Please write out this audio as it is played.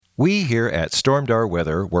We here at Stormdar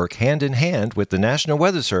Weather work hand in hand with the National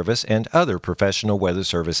Weather Service and other professional weather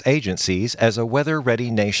service agencies as a Weather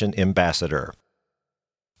Ready Nation ambassador.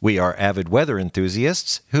 We are avid weather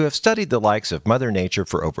enthusiasts who have studied the likes of Mother Nature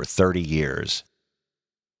for over 30 years.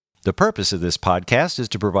 The purpose of this podcast is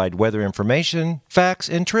to provide weather information, facts,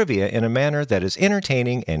 and trivia in a manner that is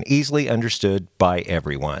entertaining and easily understood by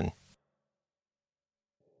everyone.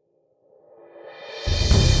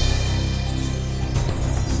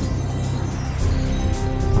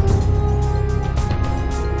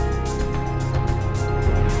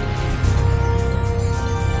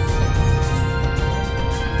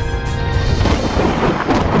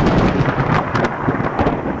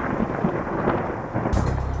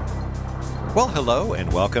 Well, hello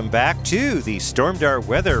and welcome back to the Stormdar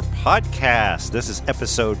Weather Podcast. This is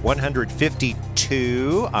episode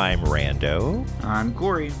 152. I'm Rando. I'm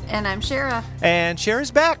Corey. And I'm Shara. And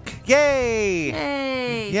Shara's back. Yay!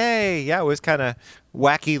 Yay! Yay! Yeah, it was kind of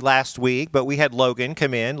wacky last week, but we had Logan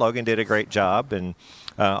come in. Logan did a great job and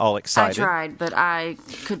all excited. I tried, but I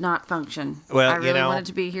could not function. Well, I really wanted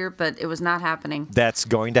to be here, but it was not happening. That's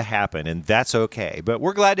going to happen, and that's okay. But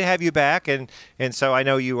we're glad to have you back, and so I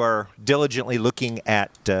know you are diligently looking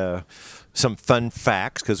at some fun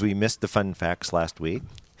facts because we missed the fun facts last week.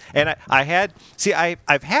 And I've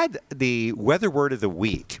had the weather word of the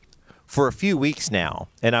week for a few weeks now,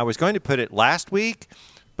 and I was going to put it last week,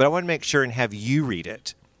 but I want to make sure and have you read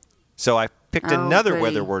it. So I picked another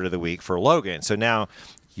weather word of the week for Logan. So now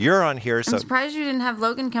you're on here. So I'm surprised you didn't have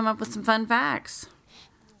Logan come up with some fun facts.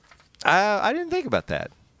 I didn't think about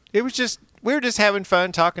that. It was just, we were just having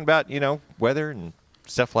fun talking about, weather and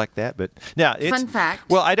stuff like that. But now it's fun fact.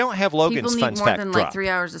 Well, I don't have Logan's fun fact. People need more than like 3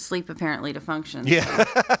 hours of sleep apparently to function. Yeah.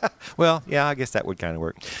 Well, yeah, I guess that would kind of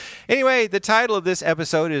work. Anyway, the title of this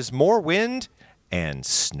episode is More Wind and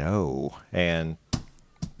Snow. And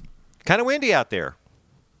kind of windy out there.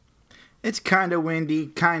 It's kind of windy,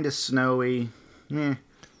 kind of snowy.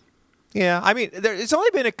 Yeah, I mean, it's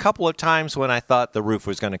only been a couple of times when I thought the roof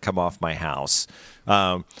was going to come off my house.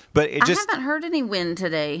 But it just... I haven't heard any wind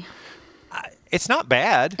today. It's not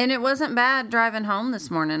bad. And it wasn't bad driving home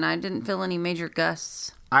this morning. I didn't feel any major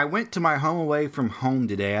gusts. I went to my home away from home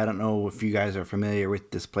today. I don't know if you guys are familiar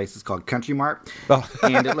with this place. It's called Country Mart. Oh.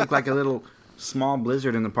 And it looked like a little small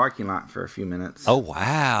blizzard in the parking lot for a few minutes. Oh,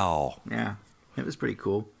 wow. Yeah, it was pretty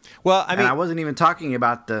cool. Well, I mean... And I wasn't even talking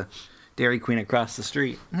about the Dairy Queen across the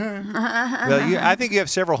street. Well, I think you have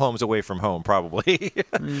several homes away from home, probably.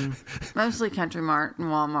 Mostly Country Mart and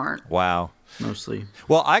Walmart. Wow. Mostly.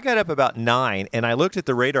 Well, I got up about 9, and I looked at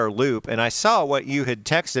the radar loop, and I saw what you had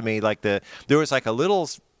texted me. There was like a little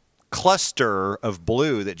cluster of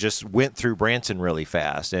blue that just went through Branson really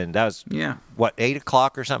fast, and that was 8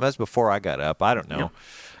 o'clock or something. That's before I got up. I don't know.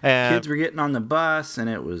 Yep. Kids were getting on the bus, and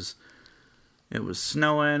it was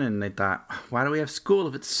snowing, and they thought, why do we have school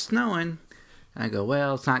if it's snowing? And I go,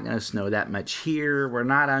 well, it's not going to snow that much here. We're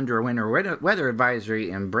not under a winter weather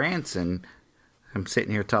advisory in Branson. I'm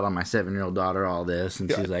sitting here telling my 7-year-old daughter all this,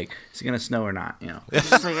 and she's like, is it going to snow or not?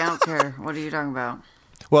 She's like, I don't care. What are you talking about?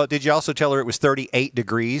 Well, did you also tell her it was 38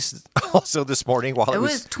 degrees also this morning? While it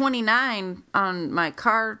was 29 on my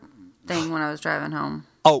car thing when I was driving home.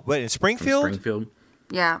 Oh, but in Springfield? Springfield.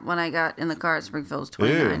 Yeah, when I got in the car at Springfield, it was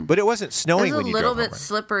 29. Ew, but it wasn't snowing when you drove home. It was a little bit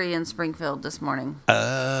slippery in Springfield this morning.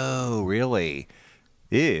 Oh, really?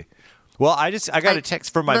 Ew. Well, I got a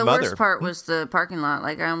text from my mother. The worst part was the parking lot.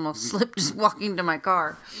 Like, I almost slipped just walking to my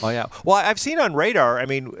car. Oh, yeah. Well, I've seen on radar, I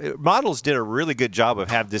mean, models did a really good job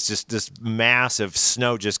of having this massive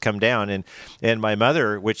snow just come down. And my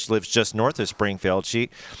mother, which lives just north of Springfield,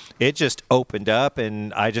 it just opened up,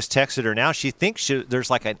 and I just texted her now. She thinks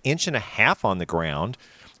there's like 1.5 inches on the ground,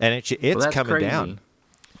 and it's coming crazy. Down.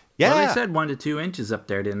 Yeah. Well, they said 1 to 2 inches up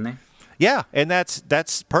there, didn't they? Yeah, and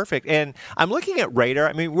that's perfect. And I'm looking at radar.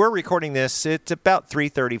 I mean, we're recording this. It's about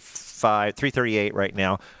 3:38 right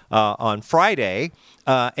now on Friday.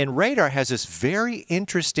 And radar has this very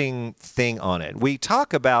interesting thing on it. We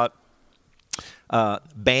talk about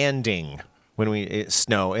banding when it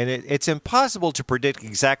snow, and it's impossible to predict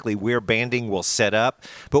exactly where banding will set up.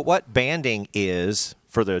 But what banding is,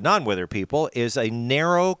 for the non-weather people, is a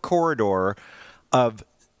narrow corridor of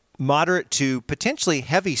moderate to potentially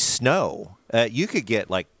heavy snow. You could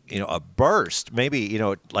get a burst, maybe,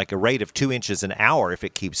 like a rate of 2 inches an hour if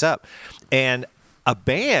it keeps up. And a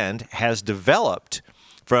band has developed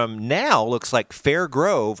from now, looks like Fair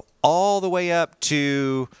Grove, all the way up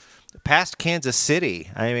to past Kansas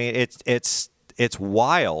City. I mean, it's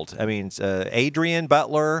wild. I mean, Adrian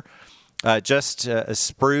Butler,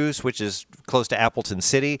 Spruce, which is close to Appleton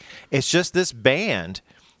City. It's just this band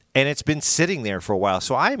and it's been sitting there for a while.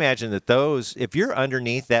 So I imagine that those, if you're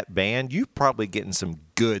underneath that band, you're probably getting some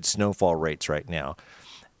good snowfall rates right now.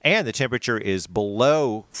 And the temperature is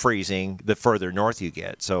below freezing the further north you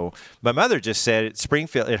get. So my mother just said at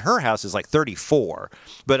Springfield, at her house is like 34.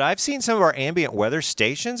 But I've seen some of our ambient weather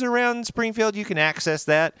stations around Springfield. You can access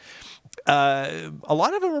that. A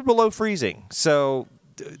lot of them are below freezing. So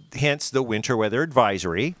hence the winter weather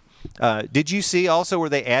advisory. Did you see also where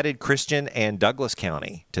they added Christian and Douglas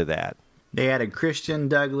County to that? They added Christian,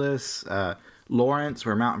 Douglas, Lawrence,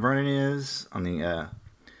 where Mount Vernon is, on the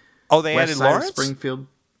They west added side Lawrence? of Springfield.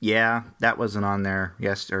 Yeah, that wasn't on there.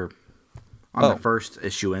 Yes, or on the first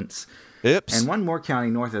issuance. Oops. And one more county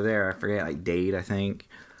north of there. I forget, like Dade, I think.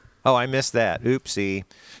 Oh, I missed that. Oopsie.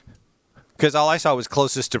 Because all I saw was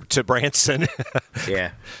closest to Branson.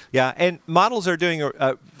 Yeah. Yeah, and models are doing,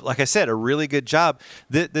 like I said, a really good job.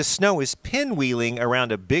 The snow is pinwheeling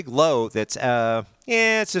around a big low that's,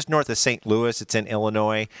 it's just north of St. Louis. It's in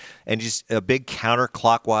Illinois, and just a big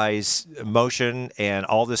counterclockwise motion, and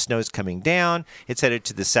all the snow is coming down. It's headed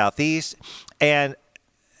to the southeast, and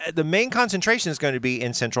the main concentration is going to be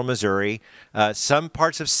in central Missouri, some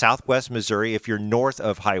parts of southwest Missouri if you're north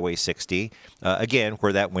of Highway 60, again,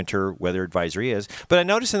 where that winter weather advisory is. But I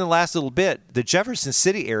noticed in the last little bit, the Jefferson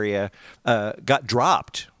City area got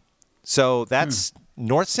dropped. So that's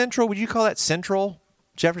north central. Would you call that central?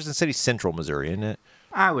 Jefferson City, central Missouri, isn't it?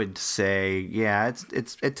 I would say, yeah,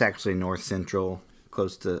 it's actually north central,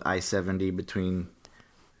 close to I-70 between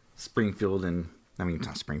Springfield and,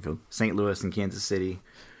 not Springfield, St. Louis and Kansas City.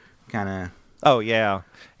 Kind of. Oh, yeah.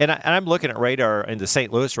 And I'm looking at radar and the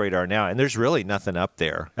St. Louis radar now, and there's really nothing up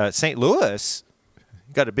there. St. Louis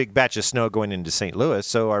got a big batch of snow going into St. Louis,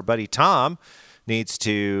 so our buddy Tom needs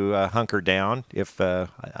to hunker down. If I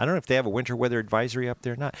don't know if they have a winter weather advisory up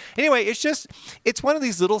there or not. Anyway, it's one of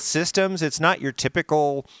these little systems. It's not your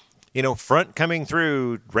typical, front coming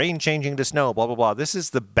through, rain changing to snow, blah, blah, blah. This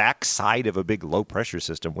is the backside of a big low pressure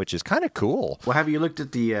system, which is kind of cool. Well, have you looked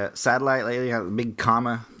at the satellite lately? How the big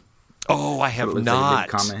comma. Oh, I have It looks not. like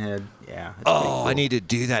a big comma head. Yeah. Cool. I need to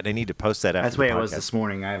do that. I need to post that after That's the way the it was podcast. this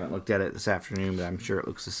morning. I haven't looked at it this afternoon, but I'm sure it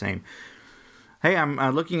looks the same. Hey, I'm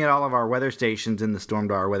looking at all of our weather stations in the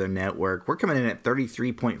Stormdar Weather Network. We're coming in at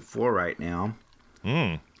 33.4 right now.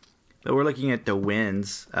 So we're looking at the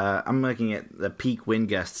winds. I'm looking at the peak wind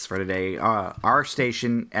gusts for today. Our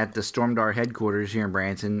station at the Stormdar headquarters here in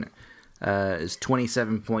Branson is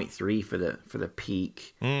 27.3 for the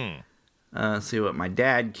peak. See what my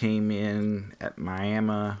dad came in at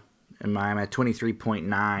Miami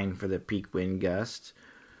 23.9 for the peak wind gust.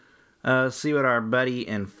 See what our buddy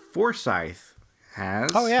in Forsyth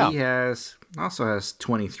has. Oh, yeah. He also has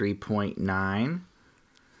 23.9.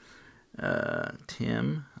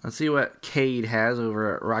 Tim. Let's see what Cade has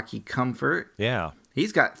over at Rocky Comfort. Yeah.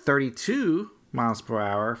 He's got 32 miles per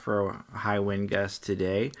hour for a high wind gust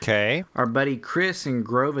today. Okay. Our buddy Chris in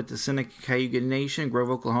Grove at the Seneca Cayuga Nation, Grove,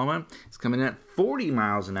 Oklahoma, is coming in at 40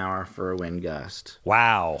 miles an hour for a wind gust.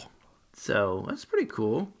 Wow. So that's pretty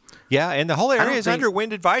cool. Yeah, and the whole area don't is think- under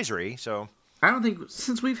wind advisory, so. I don't think,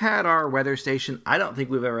 since we've had our weather station, I don't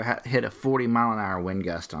think we've ever hit a 40 mile an hour wind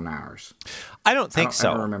gust on ours. I don't think I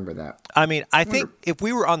so. don't remember that. I mean, I think if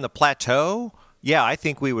we were on the plateau, yeah, I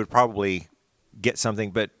think we would probably get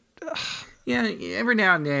something, but Yeah, every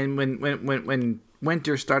now and then when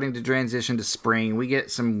winter's starting to transition to spring, we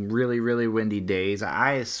get some really, really windy days.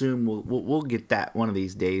 I assume we'll get that one of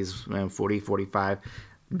these days, 40, 45.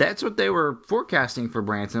 That's what they were forecasting for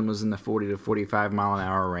Branson, was in the 40 to 45 mile an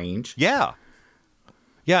hour range. yeah.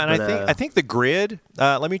 Yeah, and But, I think the grid,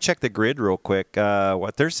 let me check the grid real quick.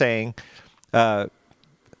 What they're saying,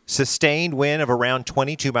 sustained wind of around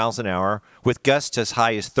 22 miles an hour with gusts as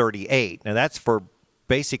high as 38. Now, that's for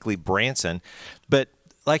basically Branson. But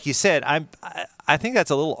like you said, I think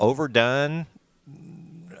that's a little overdone.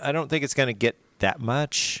 I don't think it's going to get that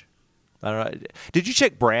much. I don't know. Did you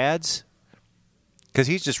check Brad's? Because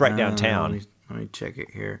he's just right downtown. Let me check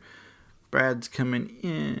it here. Brad's coming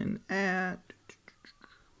in at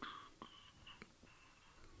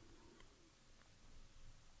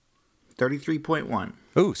 33.1.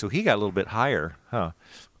 Ooh, so he got a little bit higher, huh?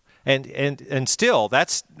 And still,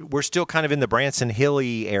 we're still kind of in the Branson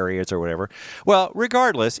Hilly areas or whatever. Well,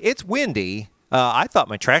 regardless, it's windy. I thought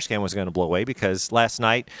my trash can was going to blow away because last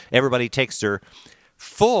night everybody takes their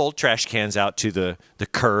full trash cans out to the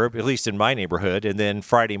curb, at least in my neighborhood, and then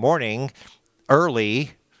Friday morning,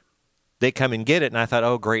 early, they come and get it. And I thought,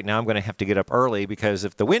 oh, great, now I'm going to have to get up early because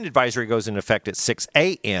if the wind advisory goes into effect at 6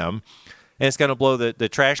 a.m., and it's going to blow the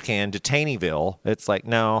trash can to Taneyville, it's like,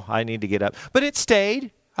 no, I need to get up. But it stayed.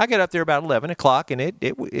 I got up there about 11 o'clock, and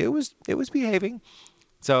it was behaving.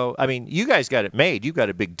 So, I mean, you guys got it made. You've got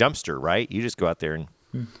a big dumpster, right? You just go out there and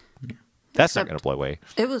that's not going to blow away.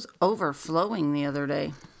 It was overflowing the other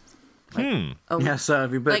day. Yeah, so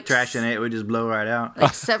if you put Like trash in it, it would just blow right out.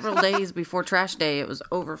 Like several days before trash day, it was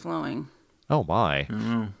overflowing. Oh, my.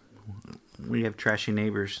 We have trashy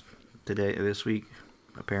neighbors this week,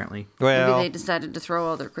 apparently. Well, Maybe they decided to throw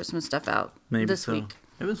all their Christmas stuff out Maybe this so. week.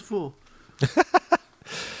 It was full.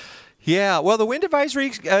 yeah. Well, the wind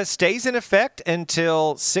advisory stays in effect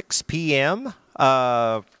until 6 p.m.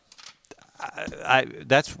 That's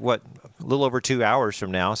what, a little over 2 hours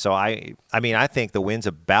from now. So I mean, I think the wind's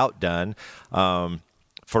about done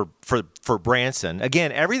for Branson.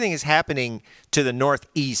 Again, everything is happening to the north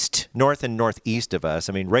and northeast of us.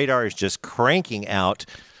 I mean, radar is just cranking out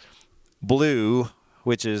blue,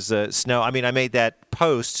 which is snow. I mean, I made that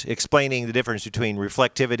post explaining the difference between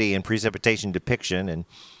reflectivity and precipitation depiction,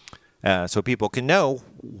 and so people can know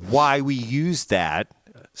why we use that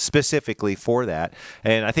specifically for that.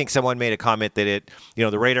 And I think someone made a comment that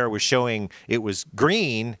the radar was showing it was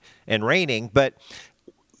green and raining, but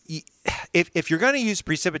if you're going to use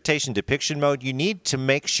precipitation depiction mode, you need to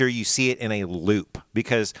make sure you see it in a loop,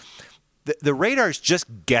 because the radar is just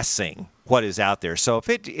guessing what is out there. So if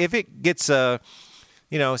it gets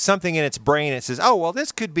something in its brain, it says, oh well,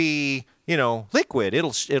 this could be liquid,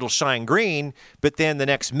 it'll shine green, but then the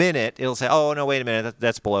next minute it'll say, oh no, wait a minute,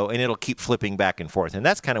 that's below, and it'll keep flipping back and forth. And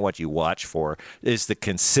that's kind of what you watch for, is the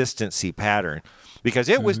consistency pattern, because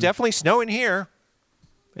it was definitely snowing here,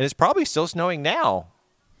 and it's probably still snowing now.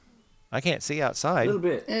 I can't see outside. A little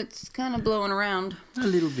bit. It's kind of blowing around. A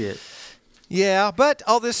little bit. Yeah, but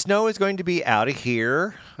all this snow is going to be out of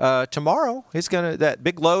here tomorrow. That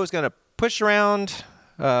big low is gonna push around,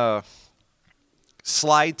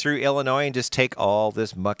 slide through Illinois, and just take all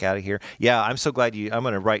this muck out of here. Yeah, I'm so glad I'm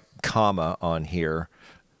going to write comma on here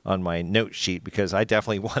on my note sheet, because I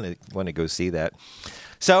definitely want to go see that.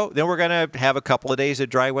 So then we're going to have a couple of days of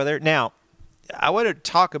dry weather. Now, I want to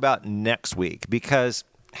talk about next week, because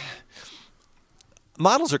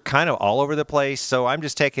models are kind of all over the place. So I'm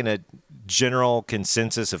just taking a general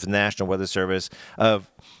consensus of the National Weather Service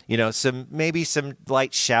of maybe some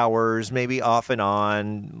light showers, maybe off and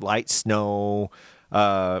on, light snow,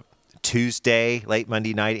 Tuesday, late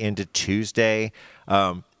Monday night into Tuesday.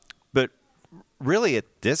 But really at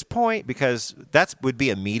this point, because that would be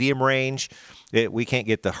a medium range, we can't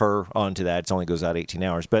get the HER onto that. It only goes out 18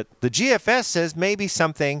 hours. But the GFS says maybe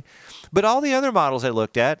something. But all the other models I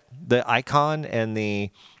looked at, the Icon and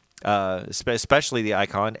the especially the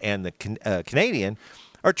Icon and the Canadian,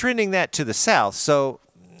 are trending that to the south. So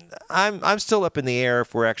I'm still up in the air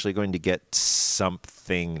if we're actually going to get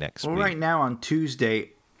something next week. Well, right now on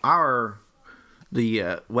Tuesday,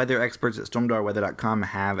 the weather experts at stormdarweather.com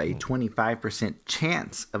have a 25%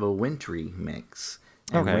 chance of a wintry mix.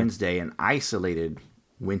 And Wednesday, an isolated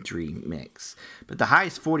wintry mix. But the high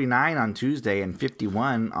is 49 on Tuesday and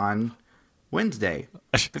 51 on Wednesday.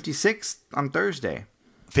 56 on Thursday.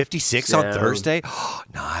 56 on Thursday? Oh,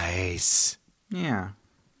 nice. Yeah.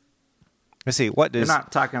 Let's see. What does... They're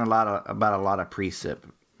not talking about a lot of precip.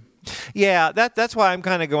 Yeah, that's why I'm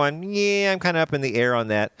kind of going, I'm kind of up in the air on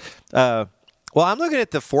that. Well, I'm looking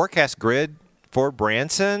at the forecast grid for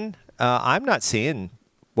Branson. I'm not seeing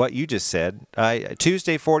what you just said.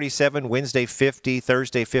 Tuesday 47, Wednesday 50,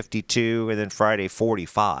 Thursday 52, and then Friday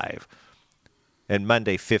 45, and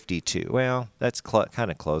Monday 52. Well, that's kind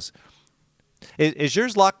of close. Is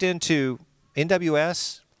yours locked into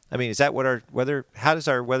NWS? I mean, is that what our weather? How does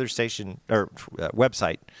our weather station or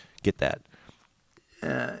website get that?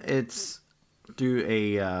 It's through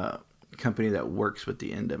a company that works with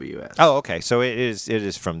the NWS. Oh, okay. So it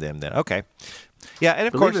is from them then. Okay. Yeah, and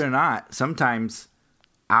of Believe course, it or not, sometimes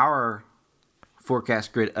our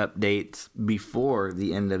forecast grid updates before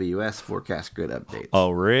the NWS forecast grid updates.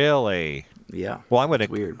 Oh, really? Yeah. Well,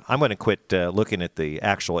 weird. I'm gonna quit looking at the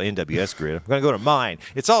actual NWS grid. I'm gonna go to mine.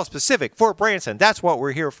 It's all specific for Branson. That's what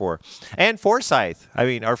we're here for. And Forsyth. I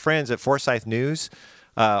mean, our friends at Forsyth News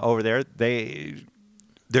over there,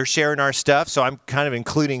 they're sharing our stuff. So I'm kind of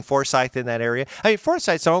including Forsyth in that area. I mean,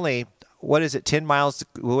 Forsyth's only, 10 miles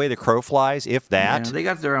the way the crow flies, if that. Yeah, they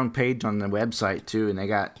got their own page on the website too, and they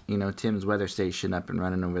got Tim's weather station up and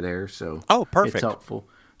running over there. So perfect. It's helpful.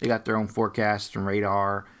 They got their own forecast and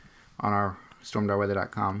radar on our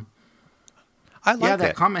stormdarweather.com. I like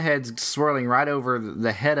that comet head's swirling right over,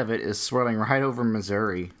 the head of it is swirling right over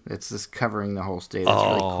Missouri. It's just covering the whole state. It's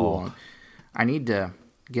really cool. I need to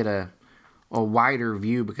get a wider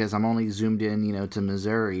view because I'm only zoomed in, to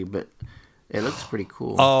Missouri, but it looks pretty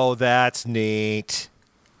cool. Oh, that's neat.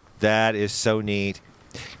 That is so neat.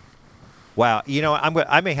 Wow.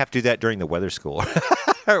 I may have to do that during the weather school.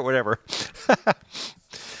 or whatever.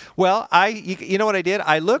 Well, you know what I did?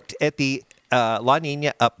 I looked at the La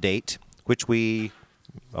Nina update, which we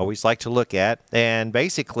always like to look at, and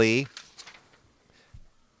basically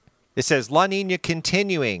it says La Nina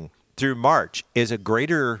continuing through March is a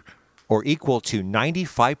greater or equal to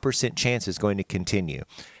 95% chance is going to continue.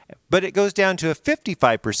 But it goes down to a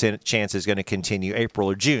 55% chance is going to continue April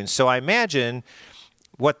or June. So I imagine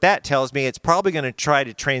what that tells me, it's probably going to try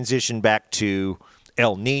to transition back to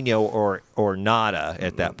El Nino or nada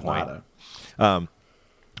at that point,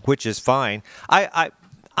 which is fine.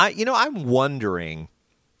 I'm wondering,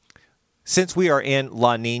 since we are in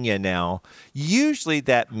La Nina now, usually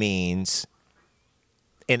that means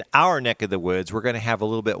in our neck of the woods, we're going to have a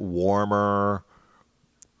little bit warmer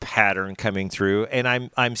pattern coming through, and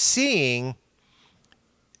I'm seeing,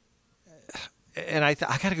 and I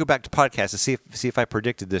got to go back to podcasts to see if I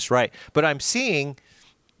predicted this right, but I'm seeing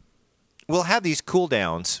we'll have these cool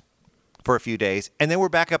downs for a few days, and then we're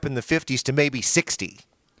back up in the 50s to maybe 60.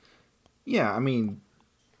 Yeah, I mean,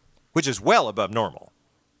 which is well above normal.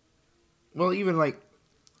 Well, even like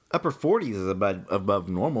upper 40s is above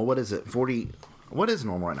normal. What is it? 40? What is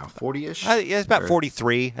normal right now? 40-ish? Yeah, it's about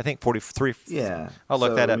 43. I think 43. Yeah. I'll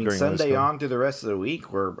look that up during Sunday on through the rest of the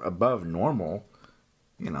week, we're above normal,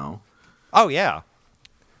 Oh, yeah.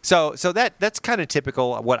 So that's kind of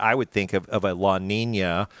typical of what I would think of a La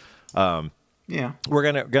Nina. Yeah.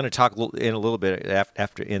 We're gonna talk in a little bit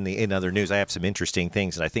after in other news. I have some interesting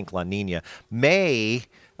things that I think La Nina may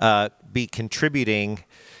be contributing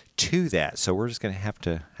to that. So we're just gonna have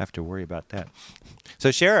to worry about that. So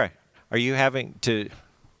Shara, are you having to?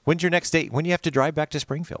 When's your next date? When do you have to drive back to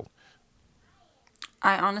Springfield?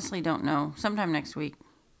 I honestly don't know. Sometime next week.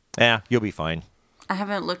 Yeah, you'll be fine. I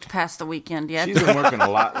haven't looked past the weekend yet. She's been working a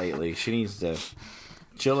lot lately. She needs to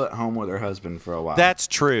chill at home with her husband for a while. That's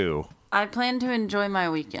true. I plan to enjoy my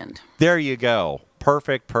weekend. There you go.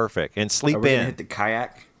 Perfect. And sleep Are we in. gonna hit the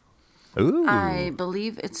kayak? Ooh. I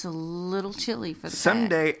believe it's a little chilly for the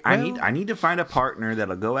Someday kayak. I need to find a partner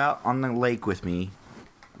that'll go out on the lake with me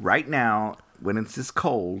right now when it's this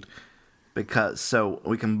cold, because so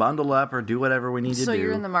we can bundle up or do whatever we need to do. So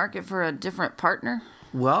you're in the market for a different partner?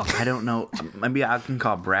 Well, I don't know. Maybe I can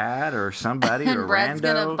call Brad or somebody And or Brad's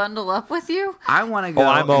Rando. gonna bundle up with you? I want to go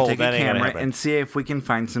I'm and old. take That a ain't gonna camera happen. and see if we can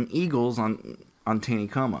find some eagles on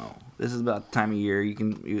Taneycomo. This is about the time of year you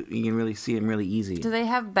can really see them really easy. Do they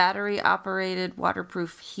have battery-operated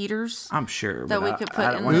waterproof heaters? I'm sure that but we could put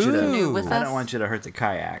I don't in want the you to- canoe with I us? don't want you to hurt the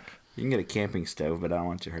kayak. You can get a camping stove, but I don't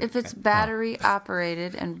want you to hurt If the it's kayak.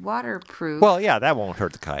 battery-operated and waterproof... Well, yeah, that won't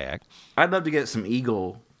hurt the kayak. I'd love to get some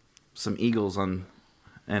eagles on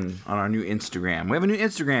our new Instagram. We have a new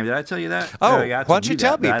Instagram. Did I tell you that? Oh, yeah, I why told don't you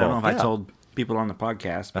tell that, but I don't know if people? I told people on the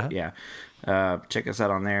podcast, but yeah. Check us out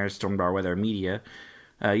on there, Stormdar Weather Media.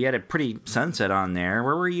 You had a pretty sunset on there.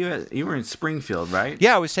 Where were you at? You were in Springfield, right?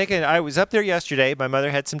 Yeah, I was up there yesterday. My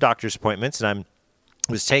mother had some doctor's appointments, and I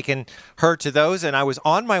was taking her to those, and I was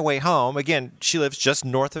on my way home. Again, she lives just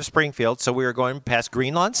north of Springfield, so we were going past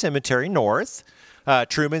Green Lawn Cemetery north,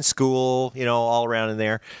 Truman School, all around in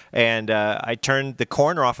there. And I turned the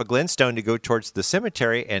corner off of Glenstone to go towards the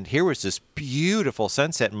cemetery, and here was this beautiful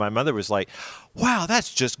sunset. And my mother was like, wow,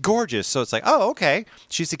 that's just gorgeous. So it's like, oh, okay.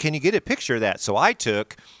 She said, can you get a picture of that? So I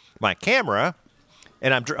took my camera,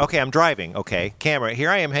 and I'm driving. Okay, camera. Here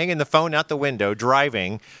I am hanging the phone out the window,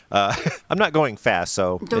 driving. I'm not going fast,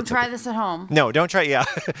 so Don't try this at home. No, don't try. Yeah,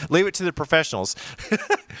 leave it to the professionals.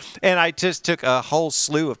 And I just took a whole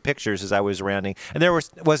slew of pictures as I was rounding, and there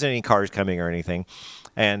wasn't any cars coming or anything,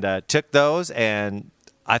 and took those. And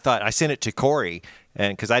I thought I sent it to Corey,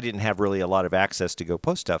 and because I didn't have really a lot of access to go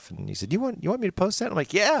post stuff, and he said, "You want me to post that?" I'm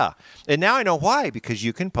like, "Yeah." And now I know why, because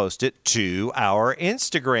you can post it to our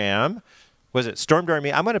Instagram. Was it Stormdar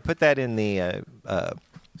Media? I'm going to put that in the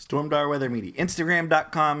Stormdar Weather Media.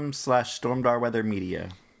 Instagram.com/Stormdar Weather Media.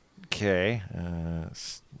 Okay.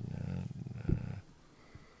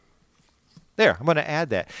 There, I'm going to add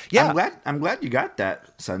that. Yeah, I'm glad you got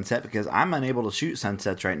that sunset, because I'm unable to shoot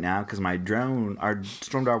sunsets right now because my drone, our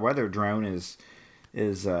Stormdar Weather drone, is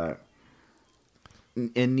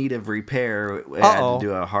in need of repair. I had to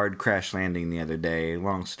do a hard crash landing the other day.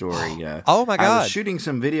 Long story. Oh my I God. was shooting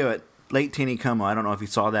some video at Lake Taneycomo. I don't know if you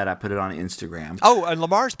saw that. I put it on Instagram. Oh, and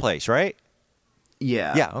Lamar's place, right?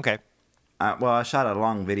 Yeah. Yeah. Okay. Well, I shot a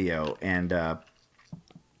long video, and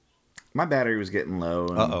my battery was getting low.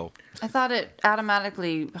 And Uh-oh. I thought it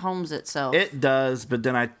automatically homes itself. It does, but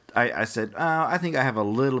then I said, I think I have a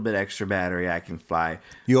little bit extra battery I can fly.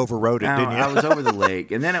 You overrode it, Now, didn't you? I was over the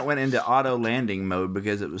lake, and then it went into auto landing mode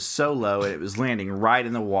because it was so low and it was landing right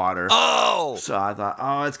in the water. Oh! So I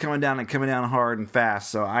thought, it's coming down hard and fast.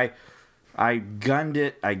 So I gunned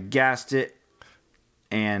it, I gassed it,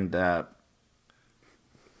 and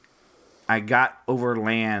I got over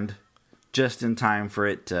land just in time for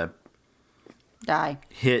it to Die.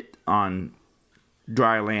 hit on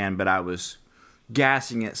dry land, but I was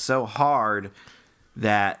gassing it so hard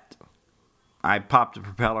that I popped the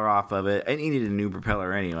propeller off of it. I needed a new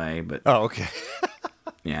propeller anyway, but Oh, okay.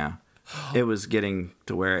 yeah, it was getting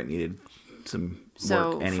to where it needed some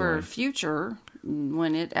So work anyway. for future,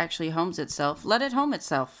 when it actually homes itself, let it home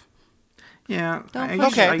itself. Yeah, Don't I push usually, it.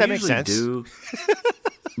 Okay, that I makes usually sense. do.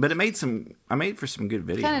 But I made for some good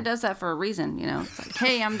video. Kind of does that for a reason, you know. It's like,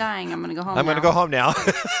 hey, I'm dying. I'm going to go home I'm going to go home now.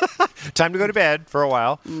 Time to go to bed for a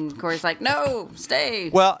while. And Corey's like, no, stay.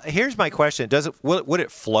 Well, here's my question. Would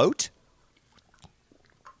it float?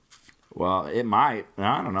 Well, it might.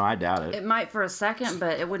 I don't know. I doubt it. It might for a second,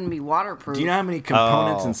 but it wouldn't be waterproof. Do you know how many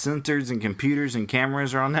components Oh. and sensors and computers and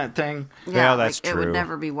cameras are on that thing? Yeah, that's It true. would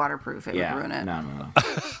never be waterproof. It Yeah, would ruin it. no.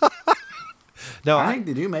 No, I think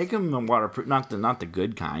they do make them waterproof. Not the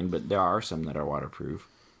good kind, but there are some that are waterproof.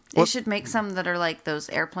 They should make some that are like those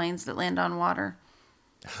airplanes that land on water.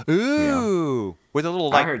 Ooh, with a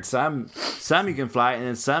little I like. heard some you can fly, and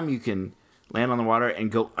then some you can land on the water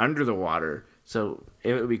and go under the water. So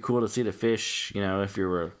it would be cool to see the fish. You know, if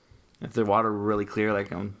the water were really clear, like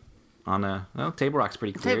Table Rock's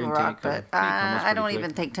pretty clear. Table and Rock, but Taneycomo's I don't pretty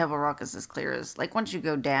even think Table Rock is as clear as like once you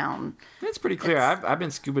go down. It's pretty clear. I've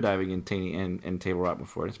been scuba diving in Table Rock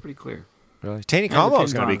before. It's pretty clear. Really? Taneycomo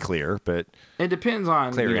is depends going to be on- clear, but It depends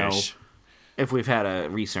on clearish. if we've had a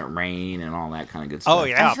recent rain and all that kind of good stuff. Oh,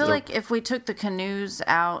 yeah. I feel like if we took the canoes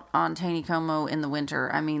out on Taneycomo in the winter,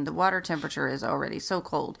 I mean, the water temperature is already so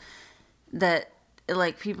cold that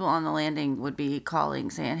like people on the landing would be calling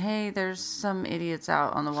saying, "Hey, there's some idiots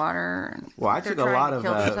out on the water." And Well, I they're took a trying lot to of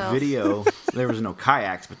kill themselves." video. There was no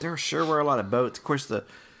kayaks, but there sure were a lot of boats. Of course,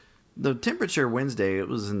 the temperature Wednesday, it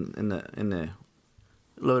was in the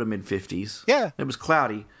low to mid 50s. Yeah. It was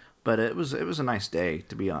cloudy, but it was a nice day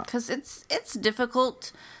to be on. Because it's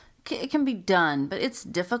difficult. It can be done, but it's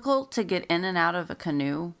difficult to get in and out of a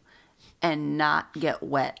canoe and not get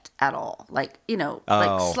wet at all. Like, you know, Oh.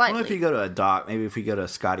 like slightly. Well, if you go to a dock, maybe if we go to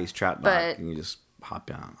Scotty's Trout Dock, But- and you just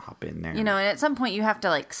hop in there. you know, and at some point you have to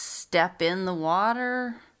like step in the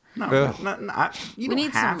water. no, Ugh. you We don't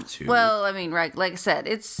need have some. to. Well, I mean, right? Like I said,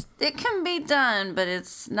 it can be done, but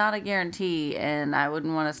it's not a guarantee, and I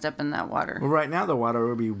wouldn't want to step in that water. well, right now the water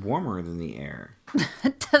will be warmer than the air.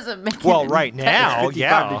 It doesn't make Well, it right better. now, 55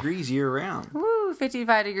 yeah. degrees year round. Woo,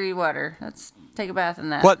 55-degree water. Let's take a bath in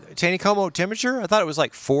that. What Taneycomo temperature? I thought it was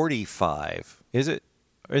like 45. Is it?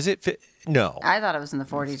 No. I thought it was in the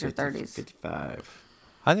 40s or 50, 30s. 55.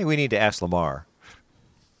 I think we need to ask Lamar.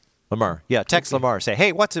 Lamar, yeah, text Lamar. Say,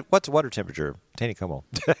 hey, what's water temperature? Taneycomo.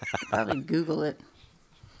 Probably Google it.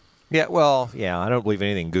 Yeah, well, yeah, I don't believe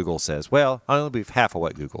anything Google says. Well, I only believe half of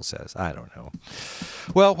what Google says. I don't know.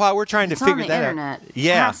 Well, while we're trying It's to figure on the that internet. out, It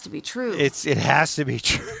yeah, has to be true. it has to be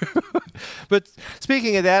true. But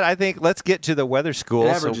speaking of that, I think let's get to the weather school.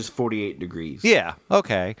 It So- averages 48 degrees. yeah,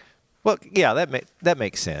 okay. Well, yeah, that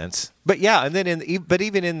makes sense. But yeah, and then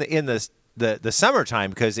even in the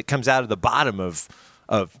summertime because it comes out of the bottom of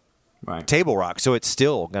Right. Table Rock, so it's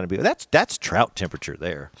still going to be that's trout temperature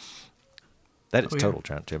there. That is Oh, yeah. total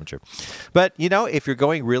trout temperature. But you know, if you're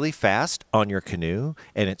going really fast on your canoe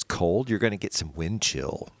and it's cold, you're going to get some wind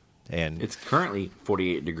chill. And It's currently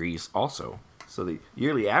 48 degrees also. So the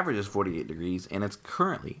yearly average is 48 degrees, and it's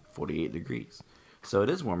currently 48 degrees. So it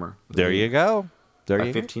is warmer. there you go. There By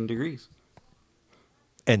you go. 15 degrees.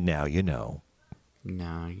 And now you know.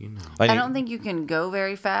 Now you know. I don't think you can go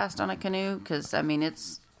very fast on a canoe because, I mean,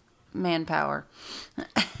 it's manpower.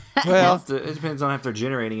 Well, It depends on if they're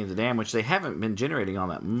generating in the dam, which they haven't been generating all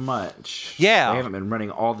that much. Yeah. They haven't been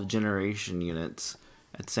running all the generation units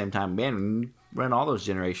at the same time. Man, when you run all those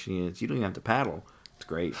generation units, you don't even have to paddle. It's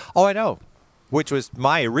great. oh, I know. Which was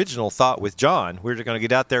my original thought with John. We're just going to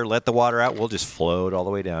get out there, let the water out. We'll just float all the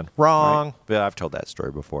way down. Wrong. Right. But I've told that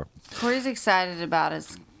story before. Corey's excited about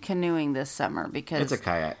his canoeing this summer because It's a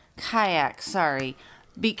kayak. kayak, sorry,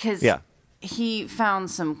 because Yeah. he found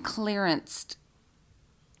some clearanced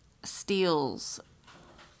steals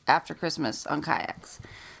after Christmas on kayaks.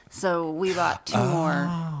 So we bought two more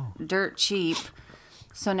dirt cheap.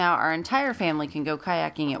 So now our entire family can go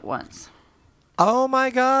kayaking at once. Oh my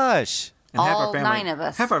gosh! And all 9 of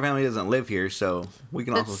us. Half our family doesn't live here, so we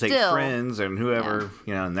can But also take still, friends and whoever,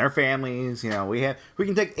 and their families. We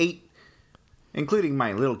can take 8, including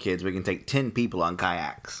my little kids. We can take 10 people on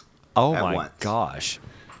kayaks. Oh at my once. gosh!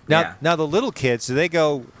 Yeah. Now the little kids, do they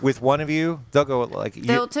go with one of you? They'll go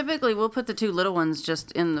We'll put the 2 little ones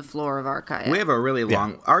just in the floor of our kayak. We have a really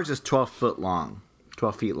long. Ours is 12 feet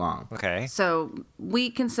long. Okay. So we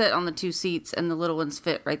can sit on the 2 seats, and the little ones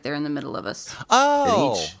fit right there in the middle of us.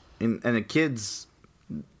 Oh. And the kids,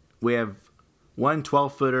 we have 1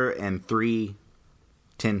 12-footer and 3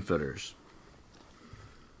 10-footers.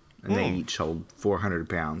 And they each hold 400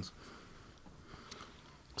 pounds.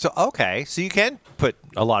 So you can put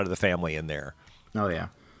a lot of the family in there. Oh, yeah.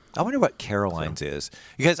 I wonder what Caroline's is,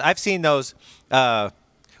 because I've seen those. What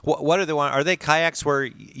are the one? Are they kayaks where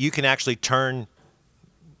you can actually turn,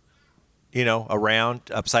 around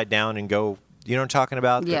upside down and go? You know what I'm talking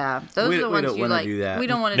about? Yeah, those are the ones you like. Do that. We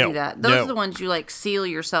don't want to do that. Those are the ones you like seal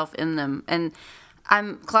yourself in them, and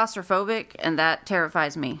I'm claustrophobic, and that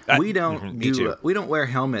terrifies me. We don't we don't wear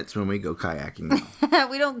helmets when we go kayaking.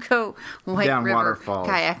 We don't go White Down River waterfalls.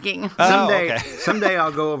 kayaking. Someday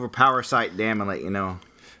I'll go over Power Sight Dam and let you know.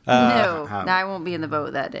 No, I won't be in the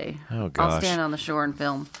boat that day. Oh, gosh. I'll stand on the shore and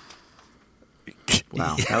film.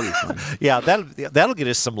 Wow, that'll be fun. Yeah, that'll get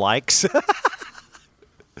us some likes.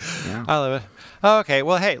 Yeah. I love it. Okay,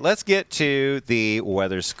 well, hey, let's get to the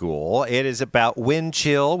weather school. It is about wind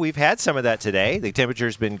chill. We've had some of that today. The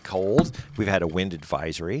temperature's been cold. We've had a wind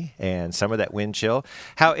advisory and some of that wind chill.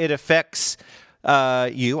 How it affects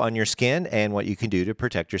you on your skin and what you can do to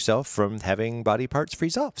protect yourself from having body parts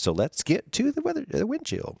freeze off. So let's get to the wind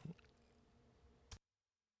chill.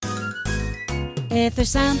 If there's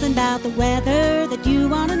something about the weather that you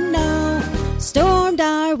want to know,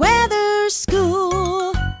 Stormdar Weather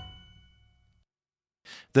School.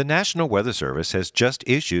 The National Weather Service has just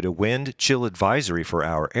issued a wind chill advisory for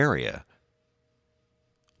our area.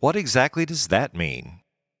 What exactly does that mean?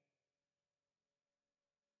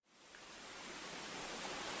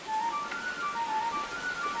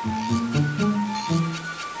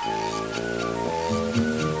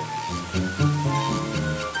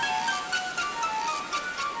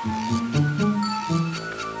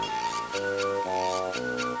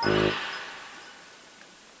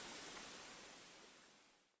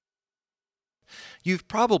 You've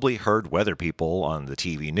probably heard weather people on the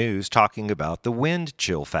TV news talking about the wind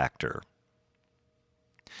chill factor.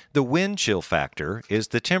 The wind chill factor is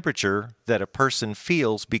the temperature that a person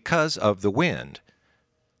feels because of the wind.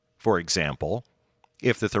 For example,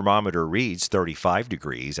 if the thermometer reads 35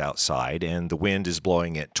 degrees outside and the wind is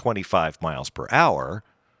blowing at 25 miles per hour,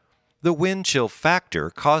 the wind chill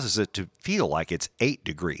factor causes it to feel like it's 8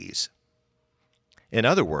 degrees. In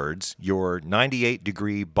other words, your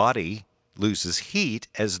 98-degree body loses heat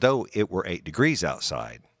as though it were 8 degrees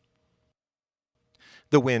outside.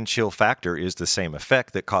 The wind chill factor is the same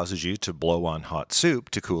effect that causes you to blow on hot soup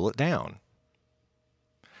to cool it down.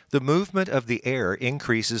 The movement of the air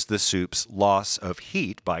increases the soup's loss of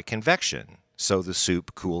heat by convection, so the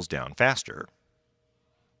soup cools down faster.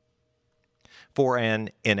 For an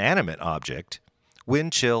inanimate object,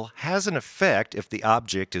 wind chill has an effect if the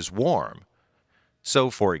object is warm.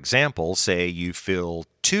 So, for example, say you fill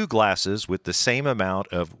 2 glasses with the same amount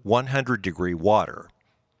of 100-degree water.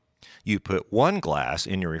 You put 1 glass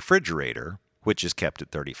in your refrigerator, which is kept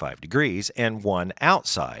at 35 degrees, and 1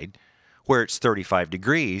 outside, where it's 35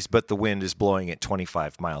 degrees, but the wind is blowing at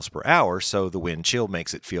 25 miles per hour, so the wind chill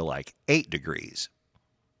makes it feel like 8 degrees.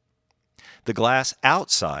 The glass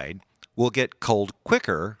outside will get cold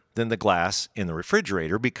quicker than the glass in the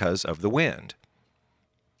refrigerator because of the wind.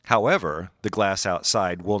 However, the glass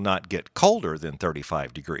outside will not get colder than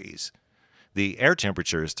 35 degrees. The air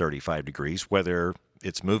temperature is 35 degrees whether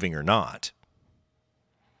it's moving or not.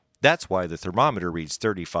 That's why the thermometer reads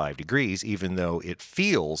 35 degrees even though it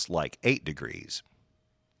feels like 8 degrees.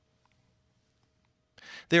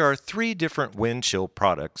 There are 3 different wind chill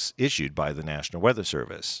products issued by the National Weather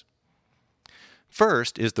Service.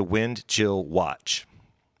 First is the Wind Chill Watch.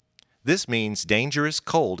 This means dangerous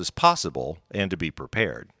cold is possible and to be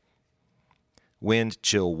prepared. Wind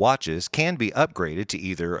chill watches can be upgraded to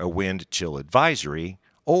either a wind chill advisory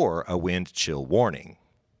or a wind chill warning.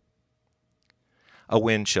 A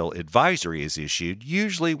wind chill advisory is issued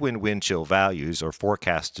usually when wind chill values are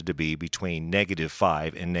forecasted to be between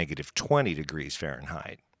 -5 and -20 degrees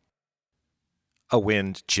Fahrenheit. A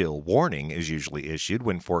wind chill warning is usually issued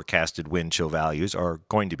when forecasted wind chill values are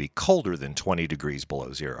going to be colder than 20 degrees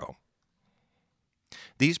below zero.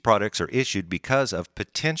 These products are issued because of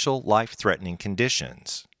potential life-threatening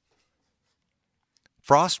conditions.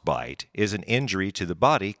 Frostbite is an injury to the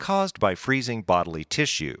body caused by freezing bodily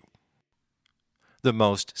tissue. The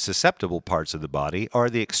most susceptible parts of the body are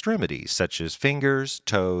the extremities, such as fingers,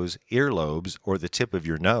 toes, earlobes, or the tip of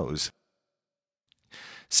your nose.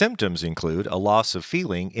 Symptoms include a loss of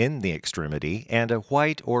feeling in the extremity and a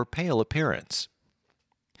white or pale appearance.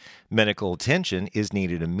 Medical attention is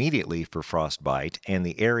needed immediately for frostbite, and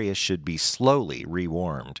the area should be slowly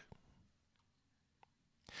rewarmed.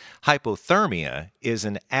 Hypothermia is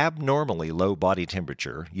an abnormally low body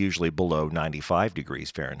temperature, usually below 95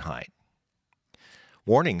 degrees Fahrenheit.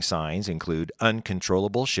 Warning signs include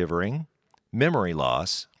uncontrollable shivering, memory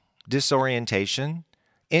loss, disorientation,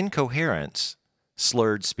 incoherence,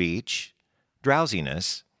 slurred speech,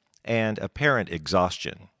 drowsiness, and apparent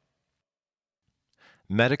exhaustion.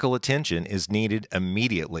 Medical attention is needed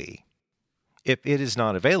immediately. If it is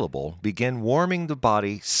not available, begin warming the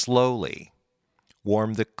body slowly.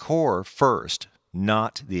 Warm the core first,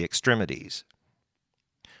 not the extremities.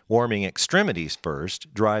 Warming extremities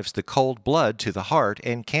first drives the cold blood to the heart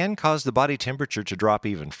and can cause the body temperature to drop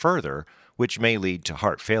even further, which may lead to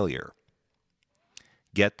heart failure.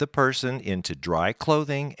 Get the person into dry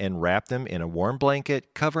clothing and wrap them in a warm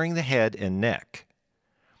blanket covering the head and neck.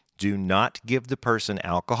 Do not give the person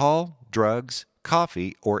alcohol, drugs,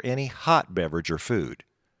 coffee, or any hot beverage or food.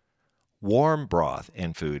 Warm broth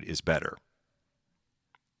and food is better.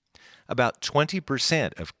 About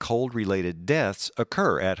 20% of cold-related deaths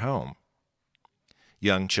occur at home.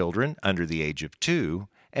 Young children under the age of 2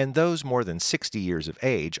 and those more than 60 years of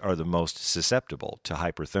age are the most susceptible to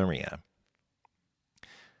hyperthermia.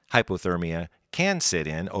 Hypothermia can set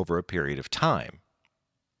in over a period of time.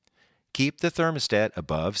 Keep the thermostat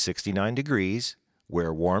above 69 degrees,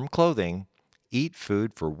 wear warm clothing, eat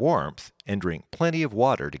food for warmth, and drink plenty of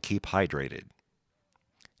water to keep hydrated.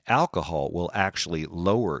 Alcohol will actually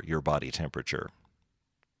lower your body temperature.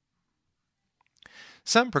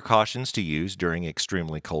 Some precautions to use during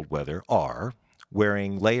extremely cold weather are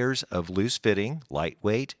wearing layers of loose-fitting,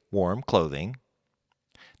 lightweight, warm clothing.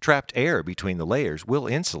 Trapped air between the layers will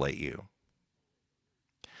insulate you.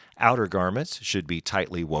 Outer garments should be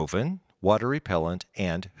tightly woven, water-repellent,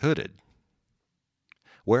 and hooded.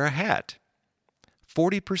 Wear a hat.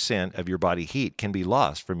 40% of your body heat can be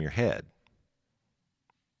lost from your head.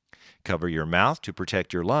 Cover your mouth to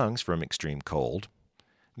protect your lungs from extreme cold.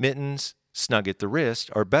 Mittens, snug at the wrist,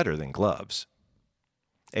 are better than gloves.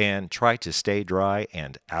 And try to stay dry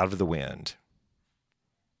and out of the wind.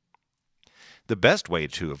 The best way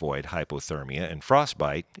to avoid hypothermia and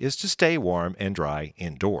frostbite is to stay warm and dry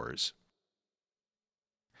indoors.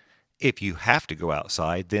 If you have to go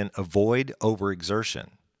outside, then avoid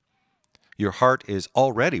overexertion. Your heart is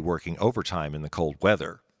already working overtime in the cold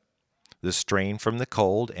weather. The strain from the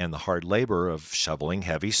cold and the hard labor of shoveling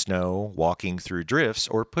heavy snow, walking through drifts,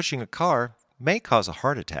 or pushing a car may cause a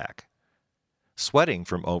heart attack. Sweating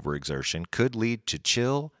from overexertion could lead to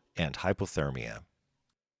chill and hypothermia.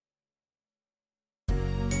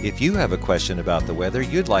 If you have a question about the weather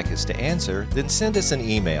you'd like us to answer, then send us an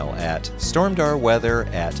email at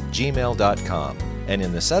stormdarweather@gmail.com and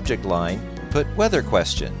in the subject line, put weather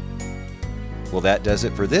question. Well, that does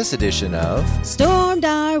it for this edition of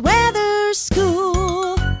Stormdar Weather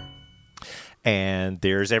School. And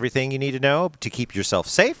there's everything you need to know to keep yourself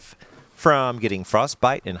safe from getting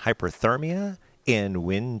frostbite and hyperthermia in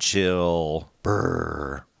wind chill.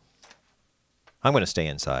 Brr. I'm going to stay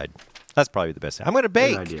inside. That's probably the best thing. I'm going to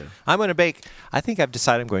bake. Good idea. I'm going to bake. I think I've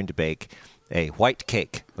decided I'm going to bake a white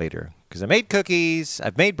cake later because I made cookies.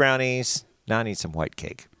 I've made brownies. Now I need some white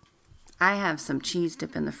cake. I have some cheese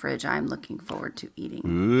dip in the fridge. I'm looking forward to eating.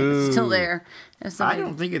 If it's still there. If I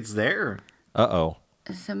don't think it's there. Uh-oh.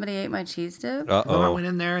 somebody ate my cheese dip. Well, I Uh-oh. went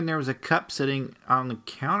in there and there was a cup sitting on the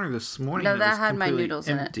counter this morning. No, and it that was had my completely noodles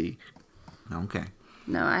in it. empty. Okay.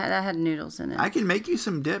 No, that had noodles in it. I can make you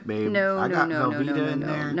some dip, babe. No, I no, got no, no, Velveeta no, in no,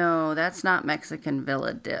 there. no. That's not Mexican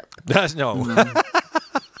Villa dip. That's no.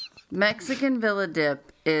 Mexican Villa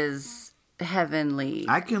dip is heavenly.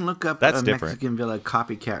 I can look up That's a different. Mexican Villa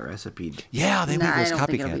copycat recipe. Yeah, they make I those don't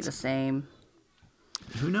think it'll be the copycats. same.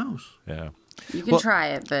 Who knows? Yeah. You can Well- try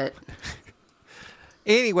it, but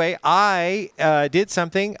Anyway, I did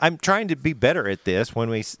something. I'm trying to be better at this. When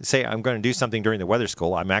we say I'm going to do something during the weather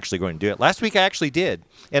school, I'm actually going to do it. Last week I actually did,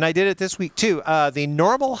 and I did it this week too. The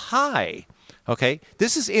normal high. Okay,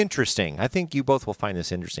 this is interesting. I think you both will find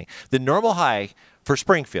this interesting. The normal high for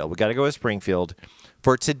Springfield, we got to go with Springfield,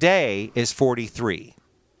 for today is 43.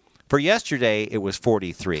 For yesterday, it was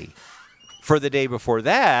 43. For the day before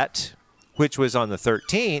that, which was on the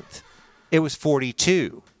 13th, it was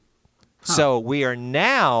 42. So we are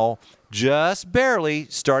now just barely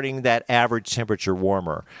starting that average temperature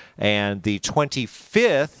warmer. And the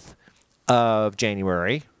 25th of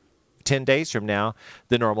January, 10 days from now,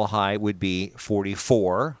 the normal high would be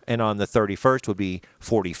 44, and on the 31st would be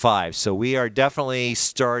 45. So we are definitely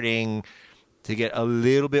starting to get a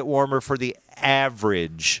little bit warmer for the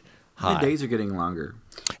average high. The days are getting longer.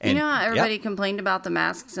 You know how everybody complained about the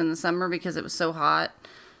masks in the summer because it was so hot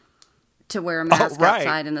to wear a mask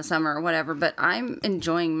outside in the summer or whatever, but I'm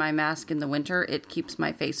enjoying my mask in the winter. It keeps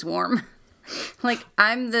my face warm. Like,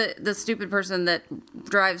 I'm the stupid person that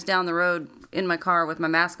drives down the road in my car with my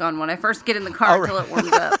mask on when I first get in the car until it